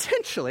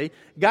 essentially,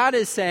 God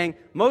is saying,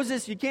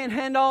 Moses, you can't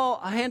handle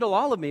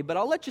all of me, but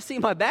I'll let you see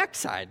my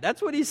backside.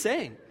 That's what he's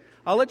saying.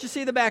 I'll let you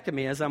see the back of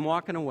me as I'm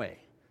walking away.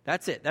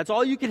 That's it. That's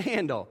all you can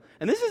handle.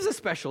 And this is a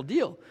special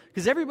deal,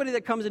 because everybody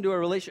that comes into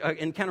a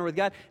encounter with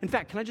God, in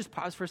fact, can I just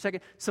pause for a second?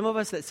 Some of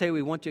us that say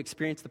we want to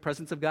experience the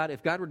presence of God,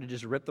 if God were to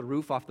just rip the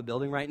roof off the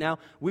building right now,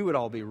 we would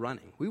all be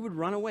running. We would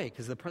run away,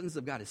 because the presence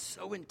of God is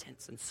so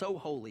intense and so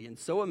holy and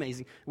so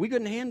amazing, we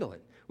couldn't handle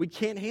it. We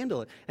can't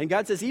handle it. And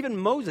God says, even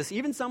Moses,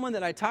 even someone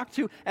that I talk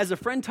to as a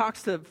friend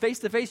talks to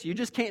face, you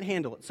just can't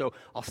handle it. So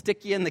I'll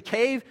stick you in the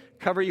cave,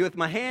 cover you with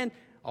my hand,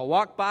 I'll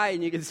walk by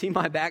and you can see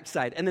my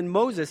backside. And then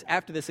Moses,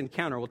 after this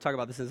encounter, we'll talk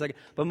about this in a second,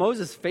 but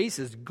Moses' face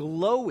is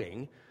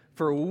glowing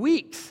for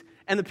weeks.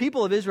 And the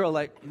people of Israel are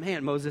like,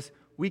 man, Moses,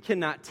 we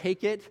cannot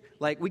take it.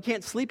 Like, we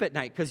can't sleep at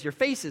night because your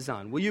face is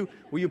on. Will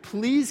you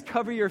please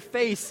cover your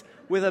face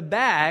with a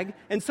bag?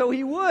 And so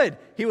he would.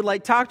 He would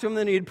like talk to him,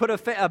 then he'd put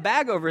a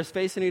bag over his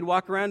face and he'd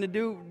walk around and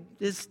do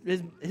his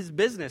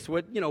business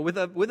with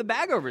a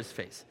bag over his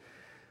face.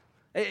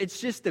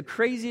 It's just the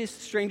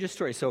craziest, strangest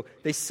story. So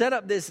they set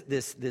up this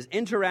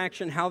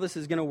interaction, how this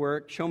is going to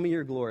work. Show me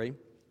your glory.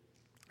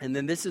 And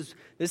then this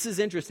is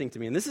interesting to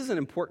me, and this is an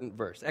important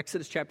verse.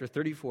 Exodus chapter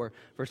 34,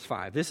 verse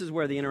 5. This is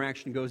where the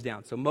interaction goes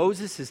down. So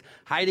Moses is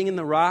hiding in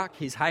the rock.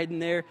 He's hiding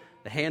there.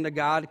 The hand of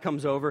God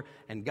comes over,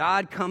 and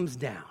God comes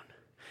down.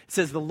 It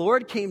says, the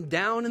Lord came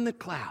down in the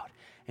cloud,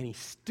 and he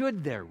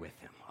stood there with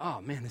him.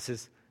 Oh, man, this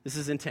is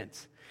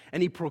intense.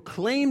 And he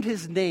proclaimed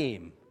his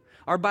name.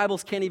 Our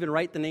Bibles can't even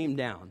write the name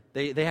down.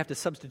 They have to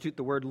substitute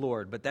the word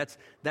Lord, but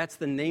that's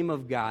the name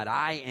of God.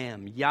 I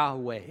am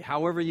Yahweh,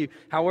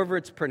 however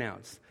it's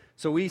pronounced.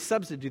 So we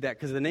substitute that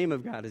because the name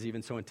of God is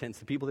even so intense.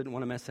 The people didn't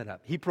want to mess that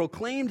up. He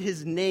proclaimed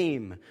his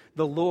name,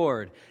 the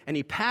Lord, and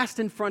he passed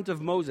in front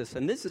of Moses.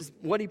 And this is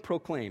what he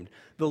proclaimed.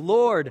 The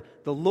Lord,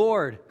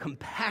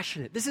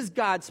 compassionate. This is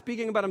God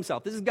speaking about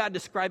himself. This is God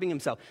describing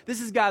himself.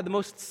 This is God, the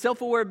most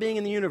self-aware being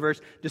in the universe,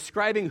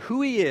 describing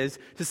who he is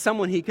to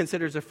someone he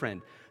considers a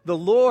friend. The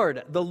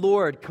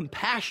Lord,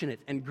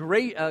 compassionate and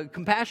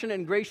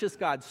gracious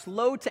God,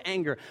 slow to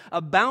anger,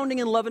 abounding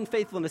in love and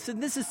faithfulness.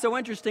 And this is so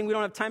interesting. We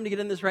don't have time to get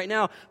in this right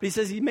now. But he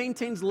says he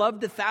maintains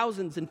love to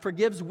thousands and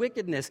forgives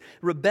wickedness,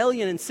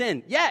 rebellion, and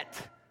sin.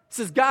 Yet, this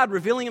is God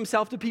revealing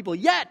himself to people.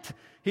 Yet,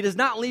 he does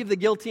not leave the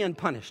guilty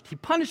unpunished. He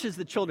punishes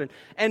the children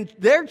and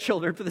their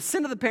children for the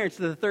sin of the parents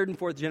to the third and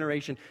fourth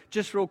generation.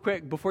 Just real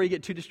quick, before you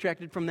get too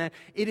distracted from that,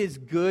 it is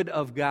good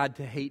of God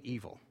to hate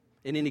evil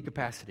in any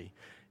capacity.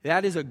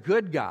 That is a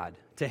good God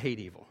to hate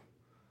evil.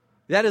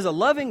 That is a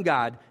loving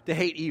God to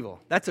hate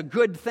evil. That's a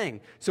good thing.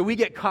 So we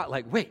get caught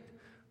like, wait,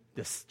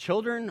 the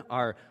children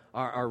are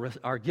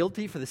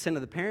guilty for the sin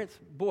of the parents?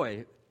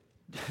 Boy,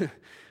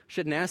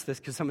 shouldn't ask this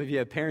because some of you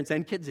have parents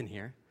and kids in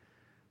here.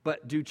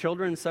 But do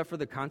children suffer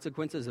the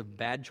consequences of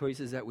bad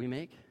choices that we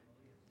make?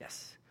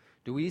 Yes.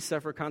 Do we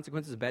suffer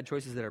consequences of bad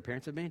choices that our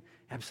parents have made?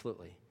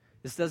 Absolutely.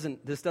 This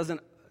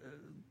doesn't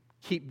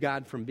keep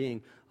God from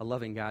being a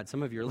loving God.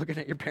 Some of you are looking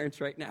at your parents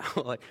right now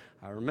like,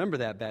 I remember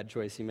that bad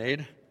choice you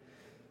made.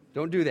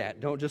 Don't do that.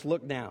 Don't just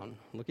look down.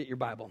 Look at your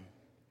Bible.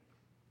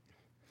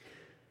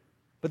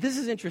 But this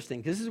is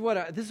interesting. This is what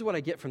I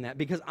get from that,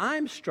 because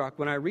I'm struck,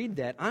 when I read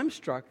that, I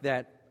got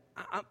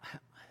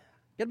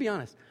to be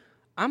honest,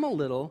 I'm a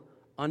little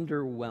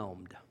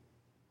underwhelmed.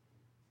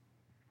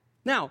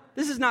 Now,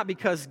 this is not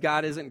because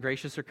God isn't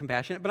gracious or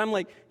compassionate, but I'm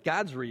like,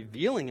 God's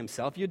revealing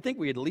himself. You'd think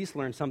we'd at least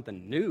learn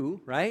something new,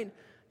 right?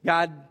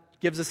 God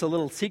gives us a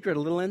little secret, a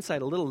little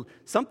insight, a little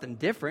something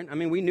different. I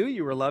mean, we knew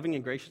you were loving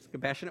and gracious and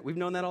compassionate. We've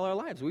known that all our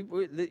lives.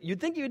 You'd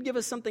think you would give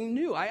us something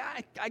new.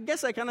 I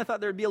guess I kind of thought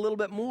there'd be a little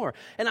bit more.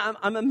 And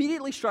I'm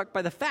immediately struck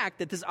by the fact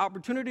that this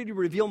opportunity to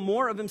reveal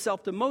more of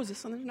himself to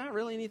Moses, and there's not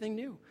really anything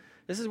new.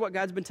 This is what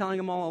God's been telling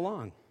him all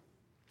along.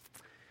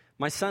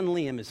 My son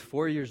Liam is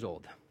 4 years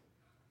old,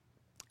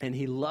 and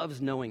he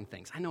loves knowing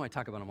things. I know I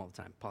talk about him all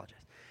the time. Apologize.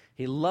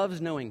 He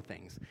loves knowing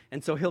things.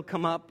 And so he'll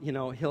come up,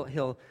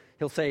 he'll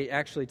say,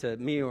 actually to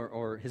me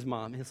or his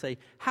mom, he'll say,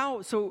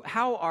 how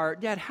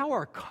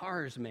are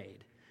cars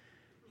made?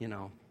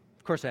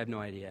 Of course I have no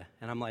idea.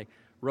 And I'm like,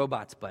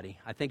 robots, buddy.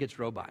 I think it's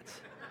robots.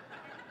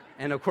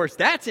 And of course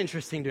that's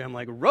interesting to him,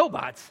 like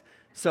robots.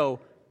 So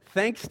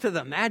thanks to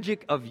the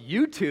magic of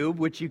YouTube,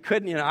 which you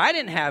couldn't, I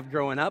didn't have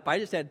growing up. I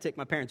just had to take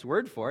my parents'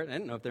 word for it. I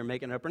didn't know if they're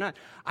making it up or not.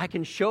 I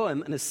can show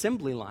him an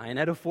assembly line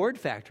at a Ford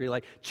factory,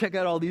 like, check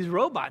out all these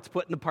robots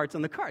putting the parts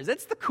on the cars.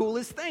 That's the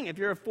coolest thing if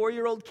you're a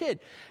 4-year-old kid.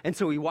 And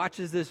so he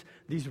watches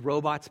these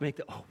robots make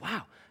oh,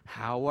 wow,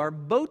 how are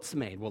boats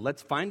made? Well,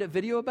 let's find a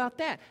video about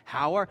that.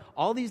 How are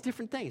all these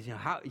different things?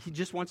 How he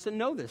just wants to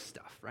know this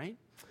stuff, right?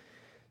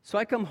 So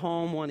I come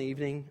home one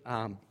evening,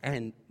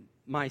 and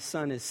my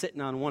son is sitting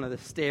on one of the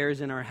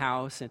stairs in our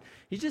house, and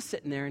he's just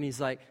sitting there, and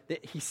he's like,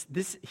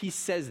 he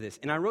says this,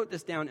 and I wrote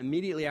this down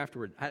immediately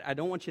afterward. I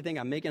don't want you to think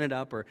I'm making it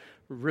up or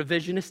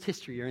revisionist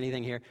history or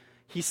anything here.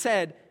 He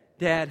said,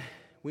 Dad,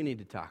 we need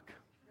to talk.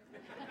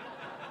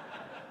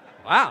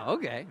 Wow,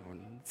 okay.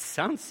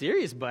 Sounds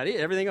serious, buddy.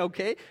 Everything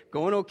okay?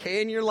 Going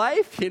okay in your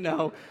life?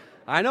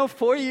 I know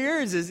 4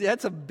 years,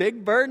 that's a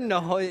big burden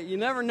to hold. You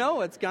never know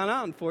what's gone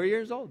on 4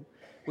 years old.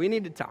 We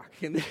need to talk.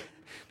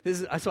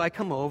 So I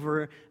come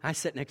over, I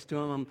sit next to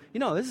him.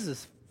 This is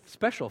a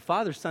special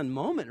father-son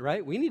moment,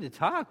 right? We need to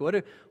talk. What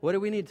do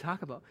we need to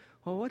talk about?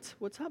 Well,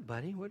 what's up,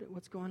 buddy?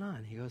 What's going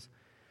on? He goes,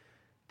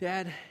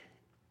 Dad,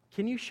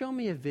 can you show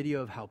me a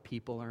video of how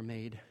people are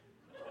made?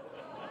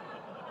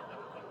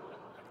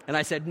 And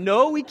I said,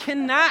 no, we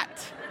cannot.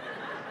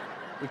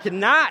 We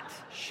cannot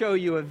show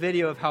you a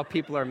video of how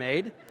people are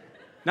made.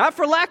 Not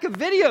for lack of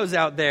videos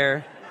out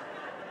there,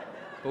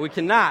 but we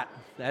cannot.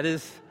 That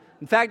is...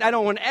 In fact, I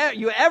don't want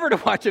you ever to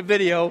watch a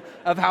video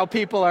of how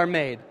people are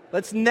made.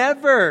 Let's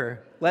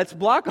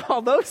block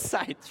all those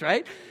sites,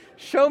 right?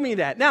 Show me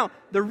that. Now,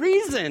 the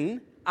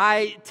reason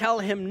I tell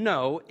him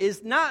no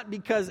is not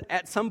because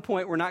at some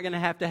point we're not going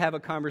to have a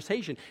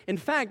conversation. In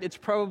fact, it's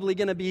probably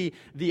going to be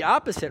the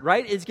opposite,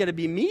 right? It's going to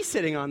be me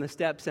sitting on the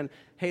steps and,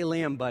 hey,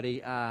 Liam,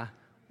 buddy,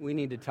 we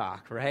need to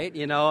talk, right?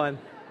 And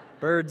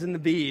birds and the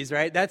bees,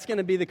 right? That's going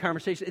to be the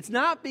conversation. It's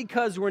not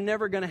because we're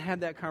never going to have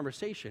that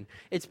conversation.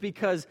 It's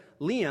because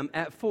Liam,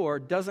 at 4,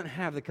 doesn't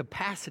have the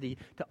capacity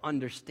to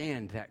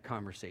understand that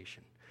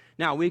conversation.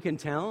 Now, we can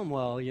tell him,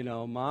 well,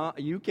 Ma,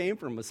 you came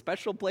from a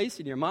special place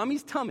in your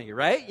mommy's tummy,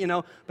 right?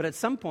 But at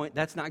some point,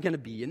 that's not going to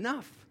be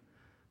enough.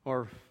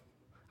 Or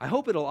I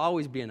hope it'll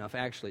always be enough,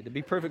 actually, to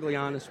be perfectly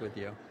honest with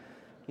you.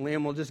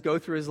 Liam will just go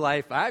through his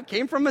life. I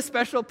came from a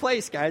special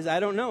place, guys. I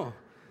don't know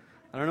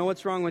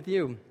what's wrong with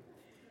you.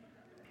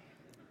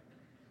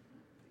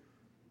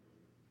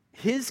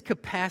 His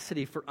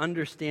capacity for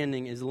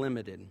understanding is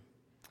limited.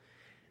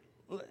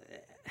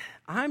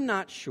 I'm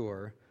not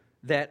sure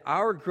that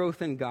our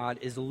growth in God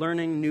is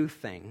learning new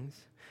things,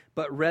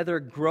 but rather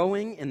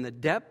growing in the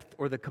depth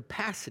or the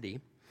capacity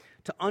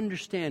to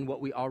understand what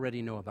we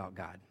already know about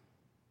God.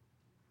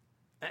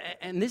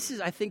 And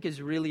this I think,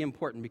 is really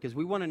important because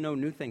we want to know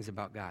new things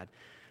about God.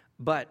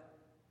 But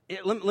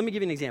let me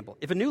give you an example.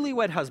 If a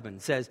newlywed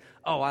husband says,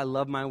 oh, I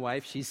love my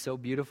wife, she's so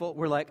beautiful,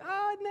 we're like,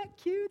 oh, isn't that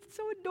cute? It's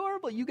so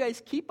adorable. You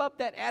guys keep up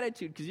that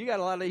attitude because you got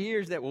a lot of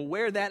ears that will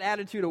wear that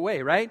attitude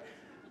away, right?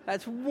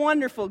 That's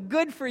wonderful.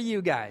 Good for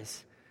you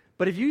guys.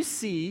 But if you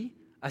see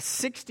a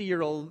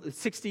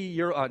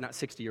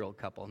 60-year-old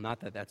couple,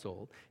 not that that's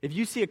old. If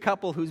you see a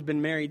couple who's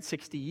been married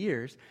 60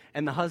 years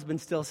and the husband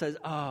still says,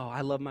 oh,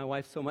 I love my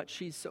wife so much,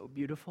 she's so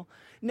beautiful.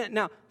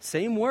 Now,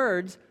 same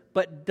words,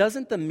 but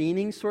doesn't the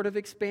meaning sort of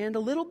expand a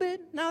little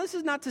bit? Now, this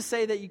is not to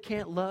say that you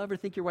can't love or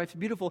think your wife's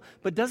beautiful,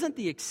 but doesn't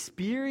the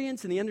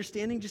experience and the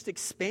understanding just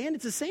expand?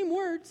 It's the same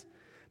words,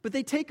 but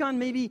they take on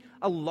maybe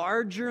a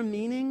larger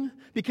meaning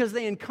because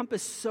they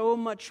encompass so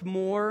much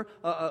more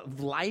of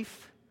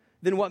life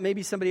than what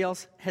maybe somebody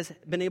else has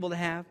been able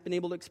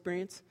to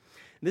experience.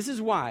 This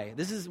is why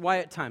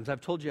at times,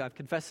 I've told you, I've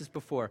confessed this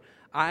before,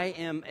 I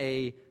am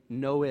a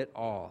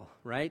know-it-all,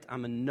 right?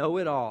 I'm a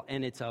know-it-all,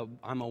 and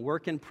I'm a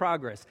work in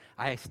progress.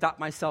 I stop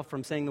myself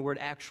from saying the word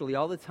actually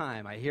all the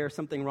time. I hear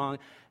something wrong.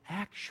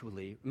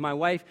 Actually, my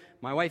wife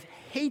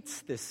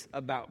hates this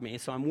about me,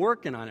 so I'm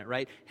working on it,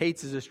 right?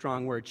 Hates is a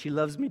strong word. She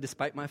loves me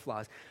despite my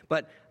flaws.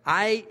 But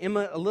I am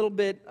a little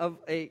bit of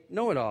a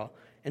know-it-all.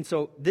 And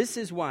so this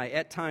is why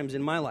at times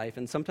in my life,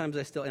 and sometimes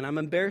and I'm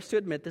embarrassed to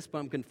admit this, but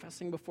I'm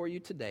confessing before you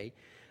today,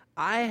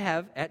 I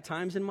have at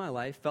times in my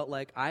life felt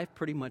like I've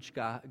pretty much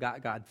got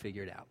God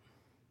figured out.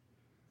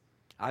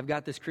 I've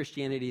got this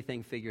Christianity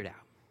thing figured out.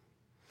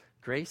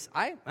 Grace,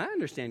 I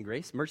understand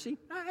grace. Mercy,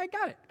 I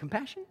got it.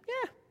 Compassion,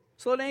 yeah.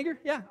 Slow to anger,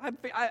 yeah.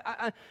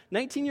 I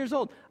 19 years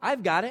old,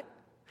 I've got it.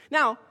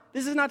 Now,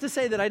 this is not to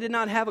say that I did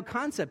not have a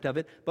concept of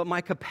it, but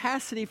my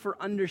capacity for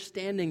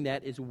understanding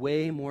that is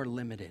way more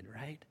limited,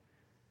 right?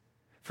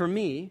 For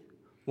me,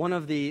 one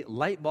of the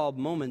light bulb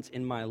moments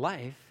in my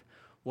life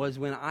was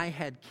when I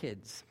had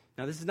kids.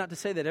 Now, this is not to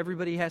say that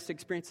everybody has to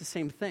experience the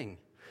same thing,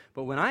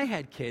 but when I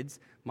had kids,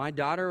 my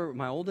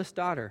oldest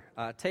daughter,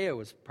 Taya,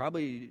 was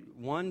probably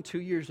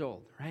 1-2 years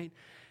old, right?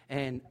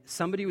 And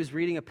somebody was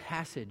reading a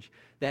passage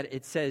that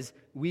it says,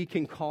 we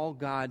can call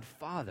God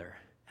Father.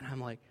 And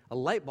I'm like, a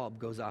light bulb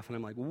goes off, and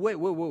I'm like,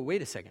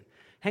 wait a second.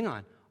 Hang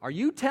on. Are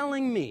you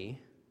telling me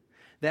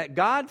that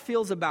God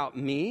feels about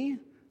me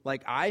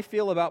like I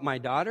feel about my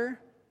daughter?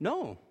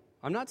 No,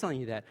 I'm not telling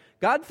you that.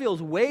 God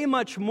feels way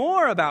much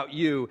more about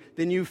you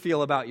than you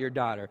feel about your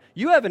daughter.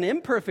 You have an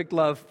imperfect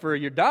love for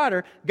your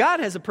daughter. God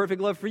has a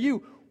perfect love for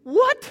you.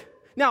 What?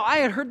 Now, I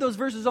had heard those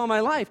verses all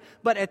my life,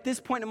 but at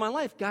this point in my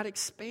life, God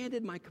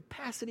expanded my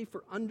capacity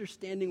for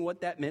understanding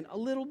what that meant a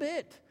little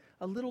bit.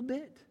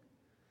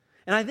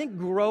 And I think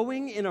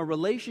growing in a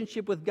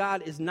relationship with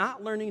God is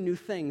not learning new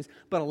things,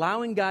 but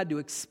allowing God to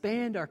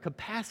expand our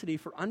capacity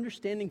for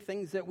understanding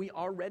things that we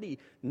already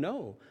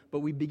know, but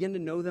we begin to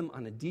know them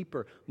on a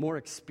deeper, more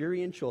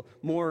experiential,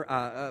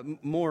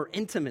 more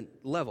intimate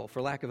level,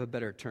 for lack of a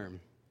better term.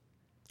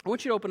 I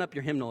want you to open up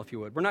your hymnal, if you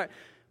would.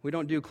 We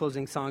don't do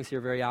closing songs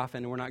here very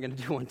often, and we're not going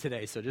to do one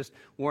today, so just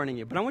warning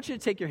you. But I want you to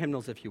take your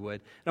hymnals, if you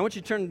would, and I want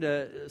you to turn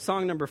to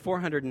song number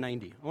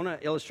 490. I want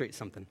to illustrate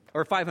something,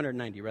 or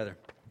 590, rather.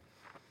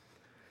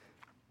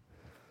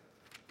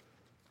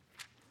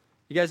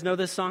 You guys know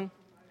this song?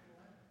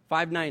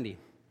 590.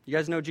 You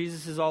guys know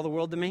Jesus is all the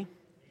world to me?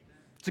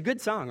 It's a good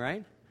song,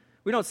 right?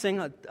 We don't sing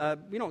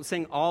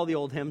all the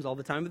old hymns all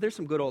the time, but there's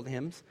some good old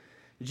hymns.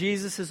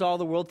 Jesus is all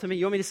the world to me.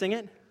 You want me to sing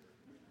it?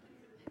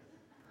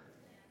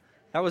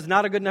 That was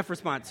not a good enough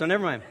response, so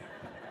never mind.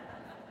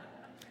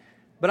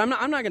 But I'm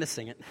not going to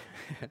sing it.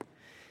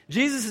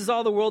 Jesus is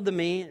all the world to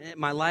me,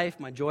 my life,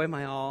 my joy,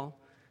 my all.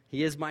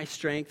 He is my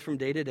strength from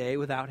day to day.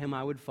 Without him,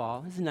 I would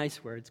fall. It's a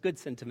nice word. It's good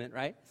sentiment,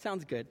 right?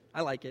 Sounds good.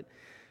 I like it.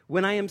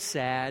 When I am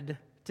sad,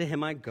 to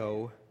him I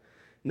go.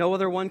 No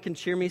other one can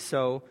cheer me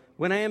so.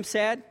 When I am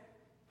sad,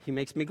 he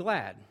makes me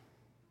glad.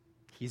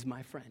 He's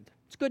my friend.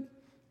 It's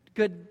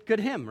good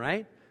hymn,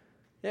 right?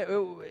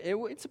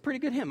 It's a pretty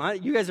good hymn.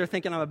 You guys are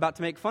thinking I'm about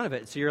to make fun of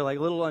it, so you're like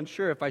a little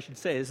unsure if I should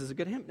say this is a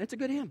good hymn. It's a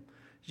good hymn.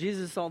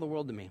 Jesus is all the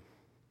world to me.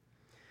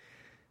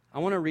 I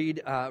want to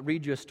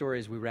read you a story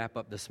as we wrap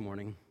up this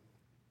morning.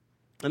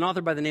 An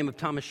author by the name of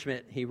Thomas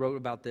Schmidt, he wrote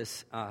about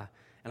this, and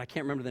I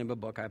can't remember the name of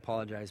the book. I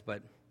apologize,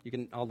 but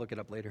I'll look it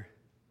up later.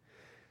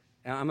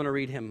 And I'm going to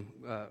read him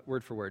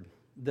word for word.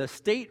 The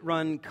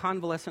state-run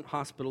convalescent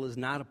hospital is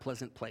not a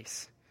pleasant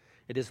place.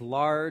 It is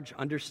large,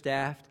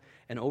 understaffed,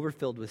 and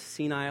overfilled with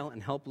senile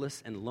and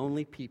helpless and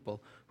lonely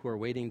people who are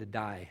waiting to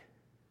die.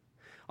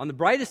 On the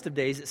brightest of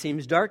days, it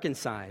seems dark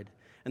inside,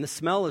 and the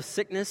smell of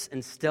sickness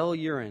and stale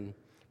urine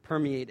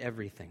permeate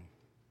everything.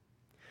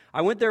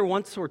 I went there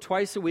once or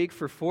twice a week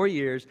for 4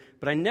 years,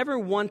 but I never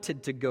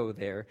wanted to go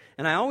there,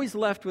 and I always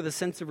left with a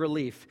sense of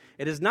relief.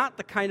 It is not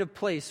the kind of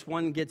place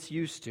one gets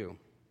used to.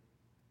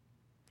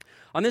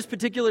 On this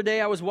particular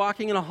day, I was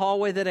walking in a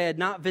hallway that I had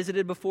not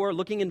visited before,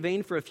 looking in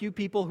vain for a few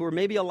people who were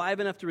maybe alive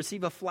enough to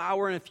receive a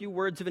flower and a few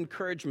words of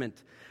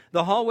encouragement.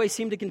 The hallway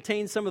seemed to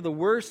contain some of the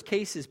worst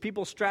cases,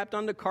 people strapped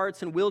onto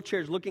carts and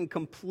wheelchairs looking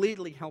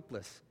completely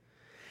helpless.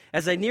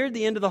 As I neared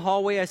the end of the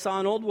hallway, I saw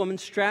an old woman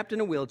strapped in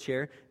a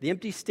wheelchair. The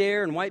empty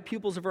stare and white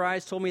pupils of her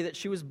eyes told me that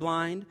she was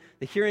blind.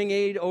 The hearing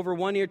aid over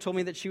one ear told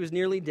me that she was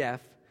nearly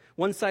deaf.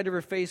 One side of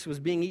her face was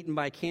being eaten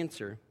by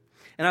cancer.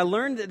 And I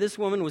learned that this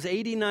woman was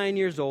 89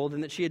 years old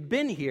and that she had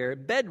been here,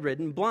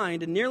 bedridden,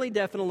 blind, and nearly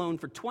deaf and alone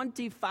for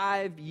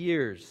 25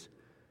 years.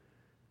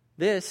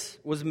 This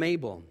was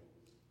Mabel.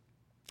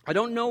 I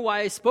don't know why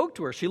I spoke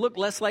to her. She looked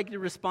less likely to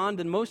respond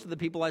than most of the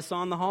people I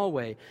saw in the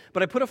hallway.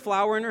 But I put a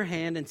flower in her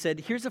hand and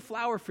said, "Here's a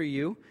flower for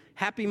you.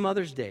 Happy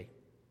Mother's Day."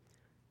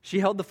 She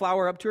held the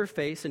flower up to her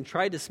face and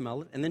tried to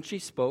smell it, and then she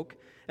spoke.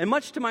 And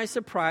much to my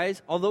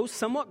surprise, although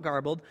somewhat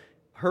garbled,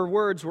 her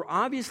words were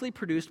obviously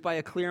produced by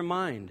a clear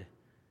mind.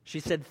 She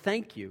said,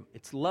 "Thank you.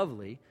 It's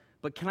lovely,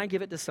 but can I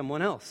give it to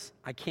someone else?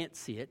 I can't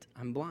see it.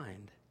 I'm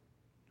blind."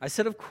 I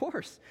said, "Of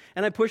course."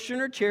 And I pushed her in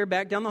her chair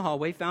back down the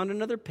hallway, found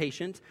another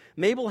patient.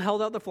 Mabel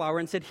held out the flower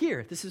and said,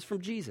 "Here, this is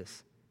from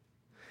Jesus."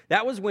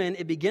 That was when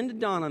it began to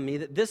dawn on me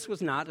that this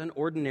was not an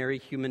ordinary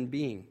human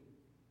being.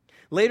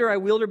 Later, I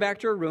wheeled her back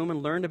to her room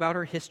and learned about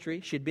her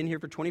history. She had been here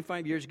for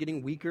 25 years,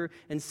 getting weaker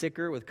and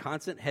sicker with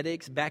constant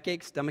headaches,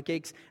 backaches, stomach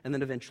aches, and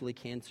then eventually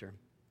cancer.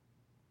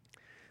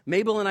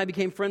 Mabel and I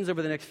became friends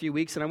over the next few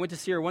weeks, and I went to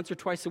see her once or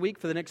twice a week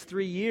for the next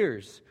 3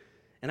 years.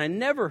 And I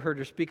never heard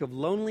her speak of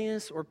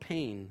loneliness or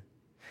pain.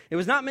 It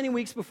was not many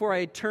weeks before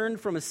I turned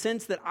from a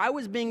sense that I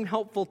was being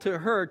helpful to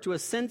her to a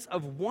sense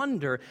of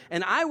wonder,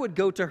 and I would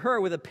go to her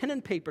with a pen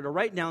and paper to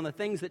write down the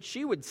things that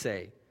she would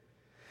say.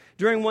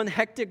 During one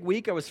hectic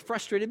week, I was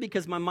frustrated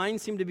because my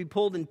mind seemed to be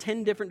pulled in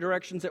 10 different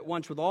directions at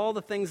once with all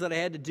the things that I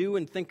had to do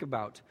and think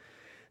about.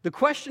 The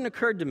question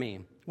occurred to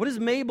me, what does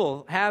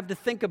Mabel have to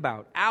think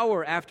about,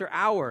 hour after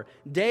hour,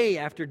 day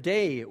after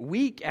day,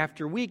 week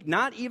after week,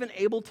 not even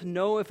able to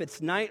know if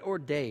it's night or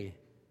day?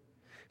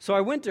 So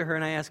I went to her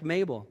and I asked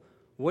Mabel,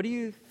 what do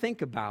you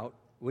think about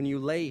when you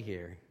lay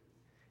here?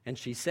 And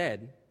she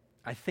said,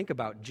 I think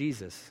about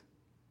Jesus.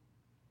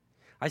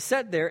 I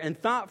sat there and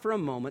thought for a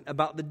moment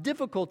about the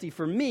difficulty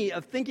for me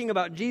of thinking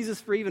about Jesus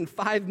for even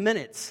 5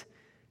 minutes.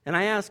 And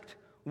I asked,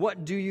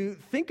 what do you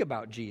think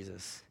about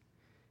Jesus?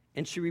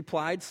 And she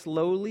replied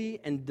slowly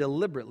and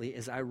deliberately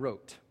as I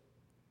wrote,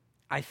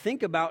 I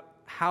think about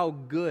how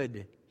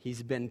good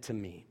he's been to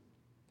me.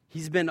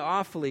 He's been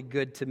awfully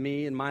good to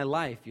me in my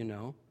life, you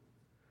know.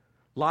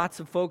 Lots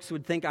of folks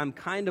would think I'm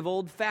kind of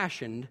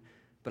old-fashioned,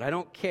 but I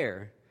don't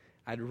care.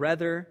 I'd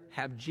rather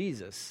have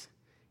Jesus.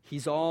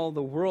 He's all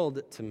the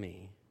world to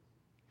me.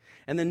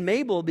 And then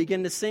Mabel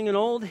began to sing an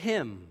old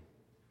hymn.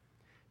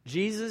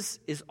 Jesus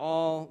is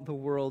all the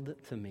world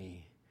to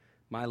me.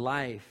 My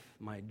life,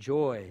 my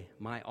joy,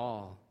 my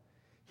all.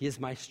 He is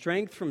my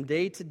strength from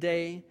day to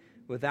day.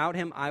 Without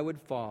him I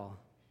would fall.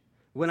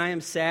 When I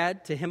am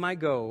sad, to him I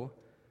go.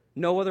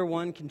 No other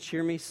one can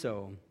cheer me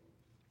so.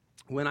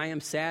 When I am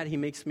sad, he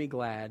makes me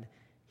glad.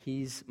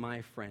 He's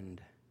my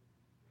friend.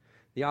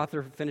 The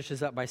author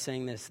finishes up by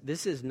saying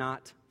this is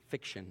not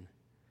fiction.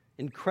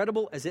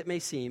 Incredible as it may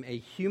seem, a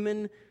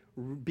human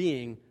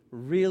being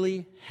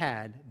really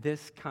had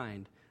this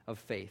kind of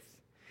faith.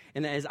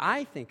 And as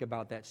I think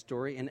about that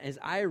story and as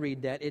I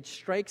read that, it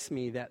strikes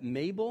me that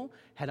Mabel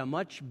had a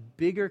much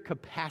bigger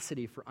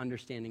capacity for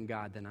understanding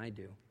God than I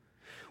do.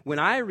 When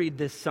I read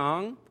this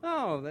song,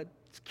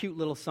 that's a cute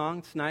little song,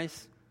 it's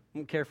nice. I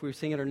don't care if we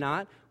sing it or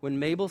not. When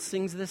Mabel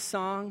sings this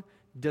song,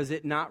 does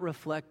it not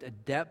reflect a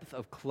depth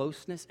of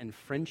closeness and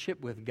friendship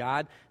with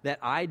God that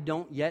I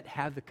don't yet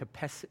have the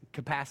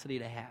capacity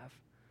to have?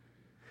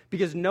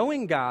 Because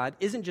knowing God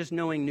isn't just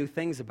knowing new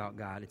things about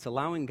God. It's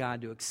allowing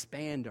God to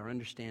expand our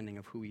understanding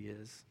of who he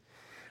is.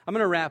 I'm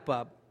going to wrap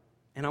up,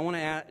 and I want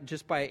to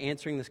just by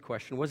answering this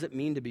question, what does it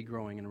mean to be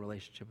growing in a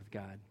relationship with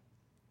God?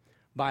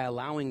 By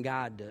allowing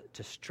God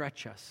to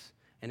stretch us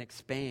and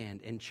expand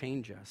and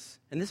change us.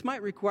 And this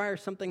might require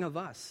something of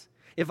us.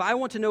 If I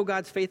want to know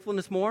God's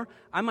faithfulness more,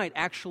 I might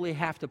actually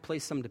have to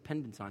place some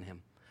dependence on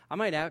him. I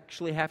might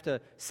actually have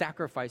to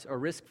sacrifice or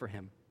risk for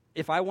him.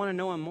 If I want to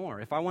know him more,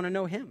 if I want to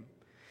know him.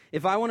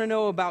 If I want to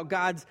know about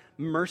God's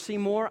mercy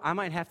more, I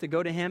might have to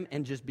go to him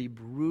and just be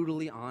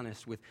brutally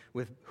honest with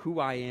who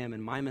I am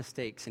and my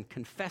mistakes and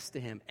confess to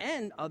him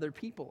and other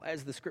people,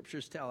 as the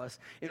scriptures tell us,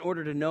 in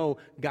order to know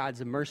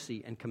God's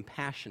mercy and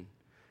compassion.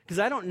 Because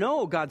I don't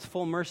know God's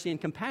full mercy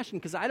and compassion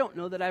because I don't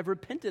know that I've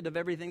repented of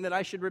everything that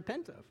I should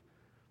repent of.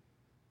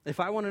 If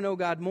I want to know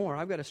God more,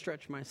 I've got to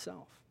stretch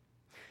myself.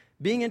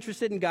 Being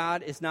interested in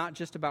God is not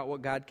just about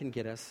what God can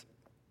get us.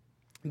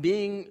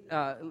 Being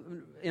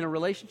in a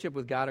relationship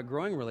with God, a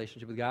growing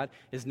relationship with God,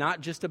 is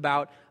not just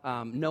about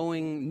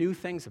knowing new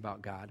things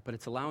about God, but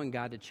it's allowing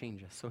God to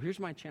change us. So here's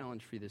my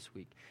challenge for you this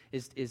week,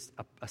 is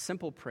a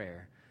simple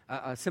prayer.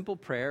 A simple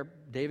prayer,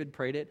 David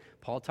prayed it,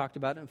 Paul talked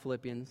about it in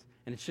Philippians,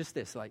 and it's just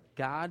this, like,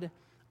 God,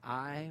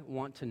 I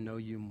want to know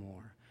you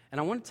more.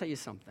 And I want to tell you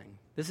something.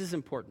 This is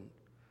important.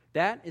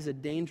 That is a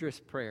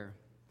dangerous prayer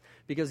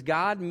because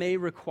God may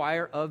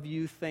require of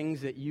you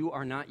things that you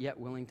are not yet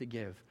willing to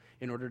give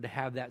in order to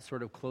have that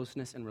sort of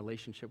closeness and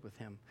relationship with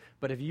him.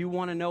 But if you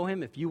want to know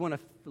him, if you want to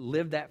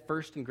live that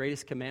first and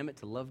greatest commandment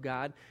to love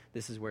God,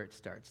 this is where it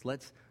starts.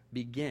 Let's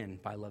begin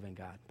by loving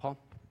God. Paul?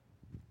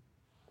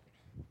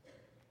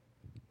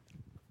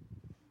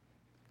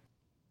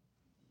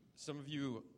 Some of you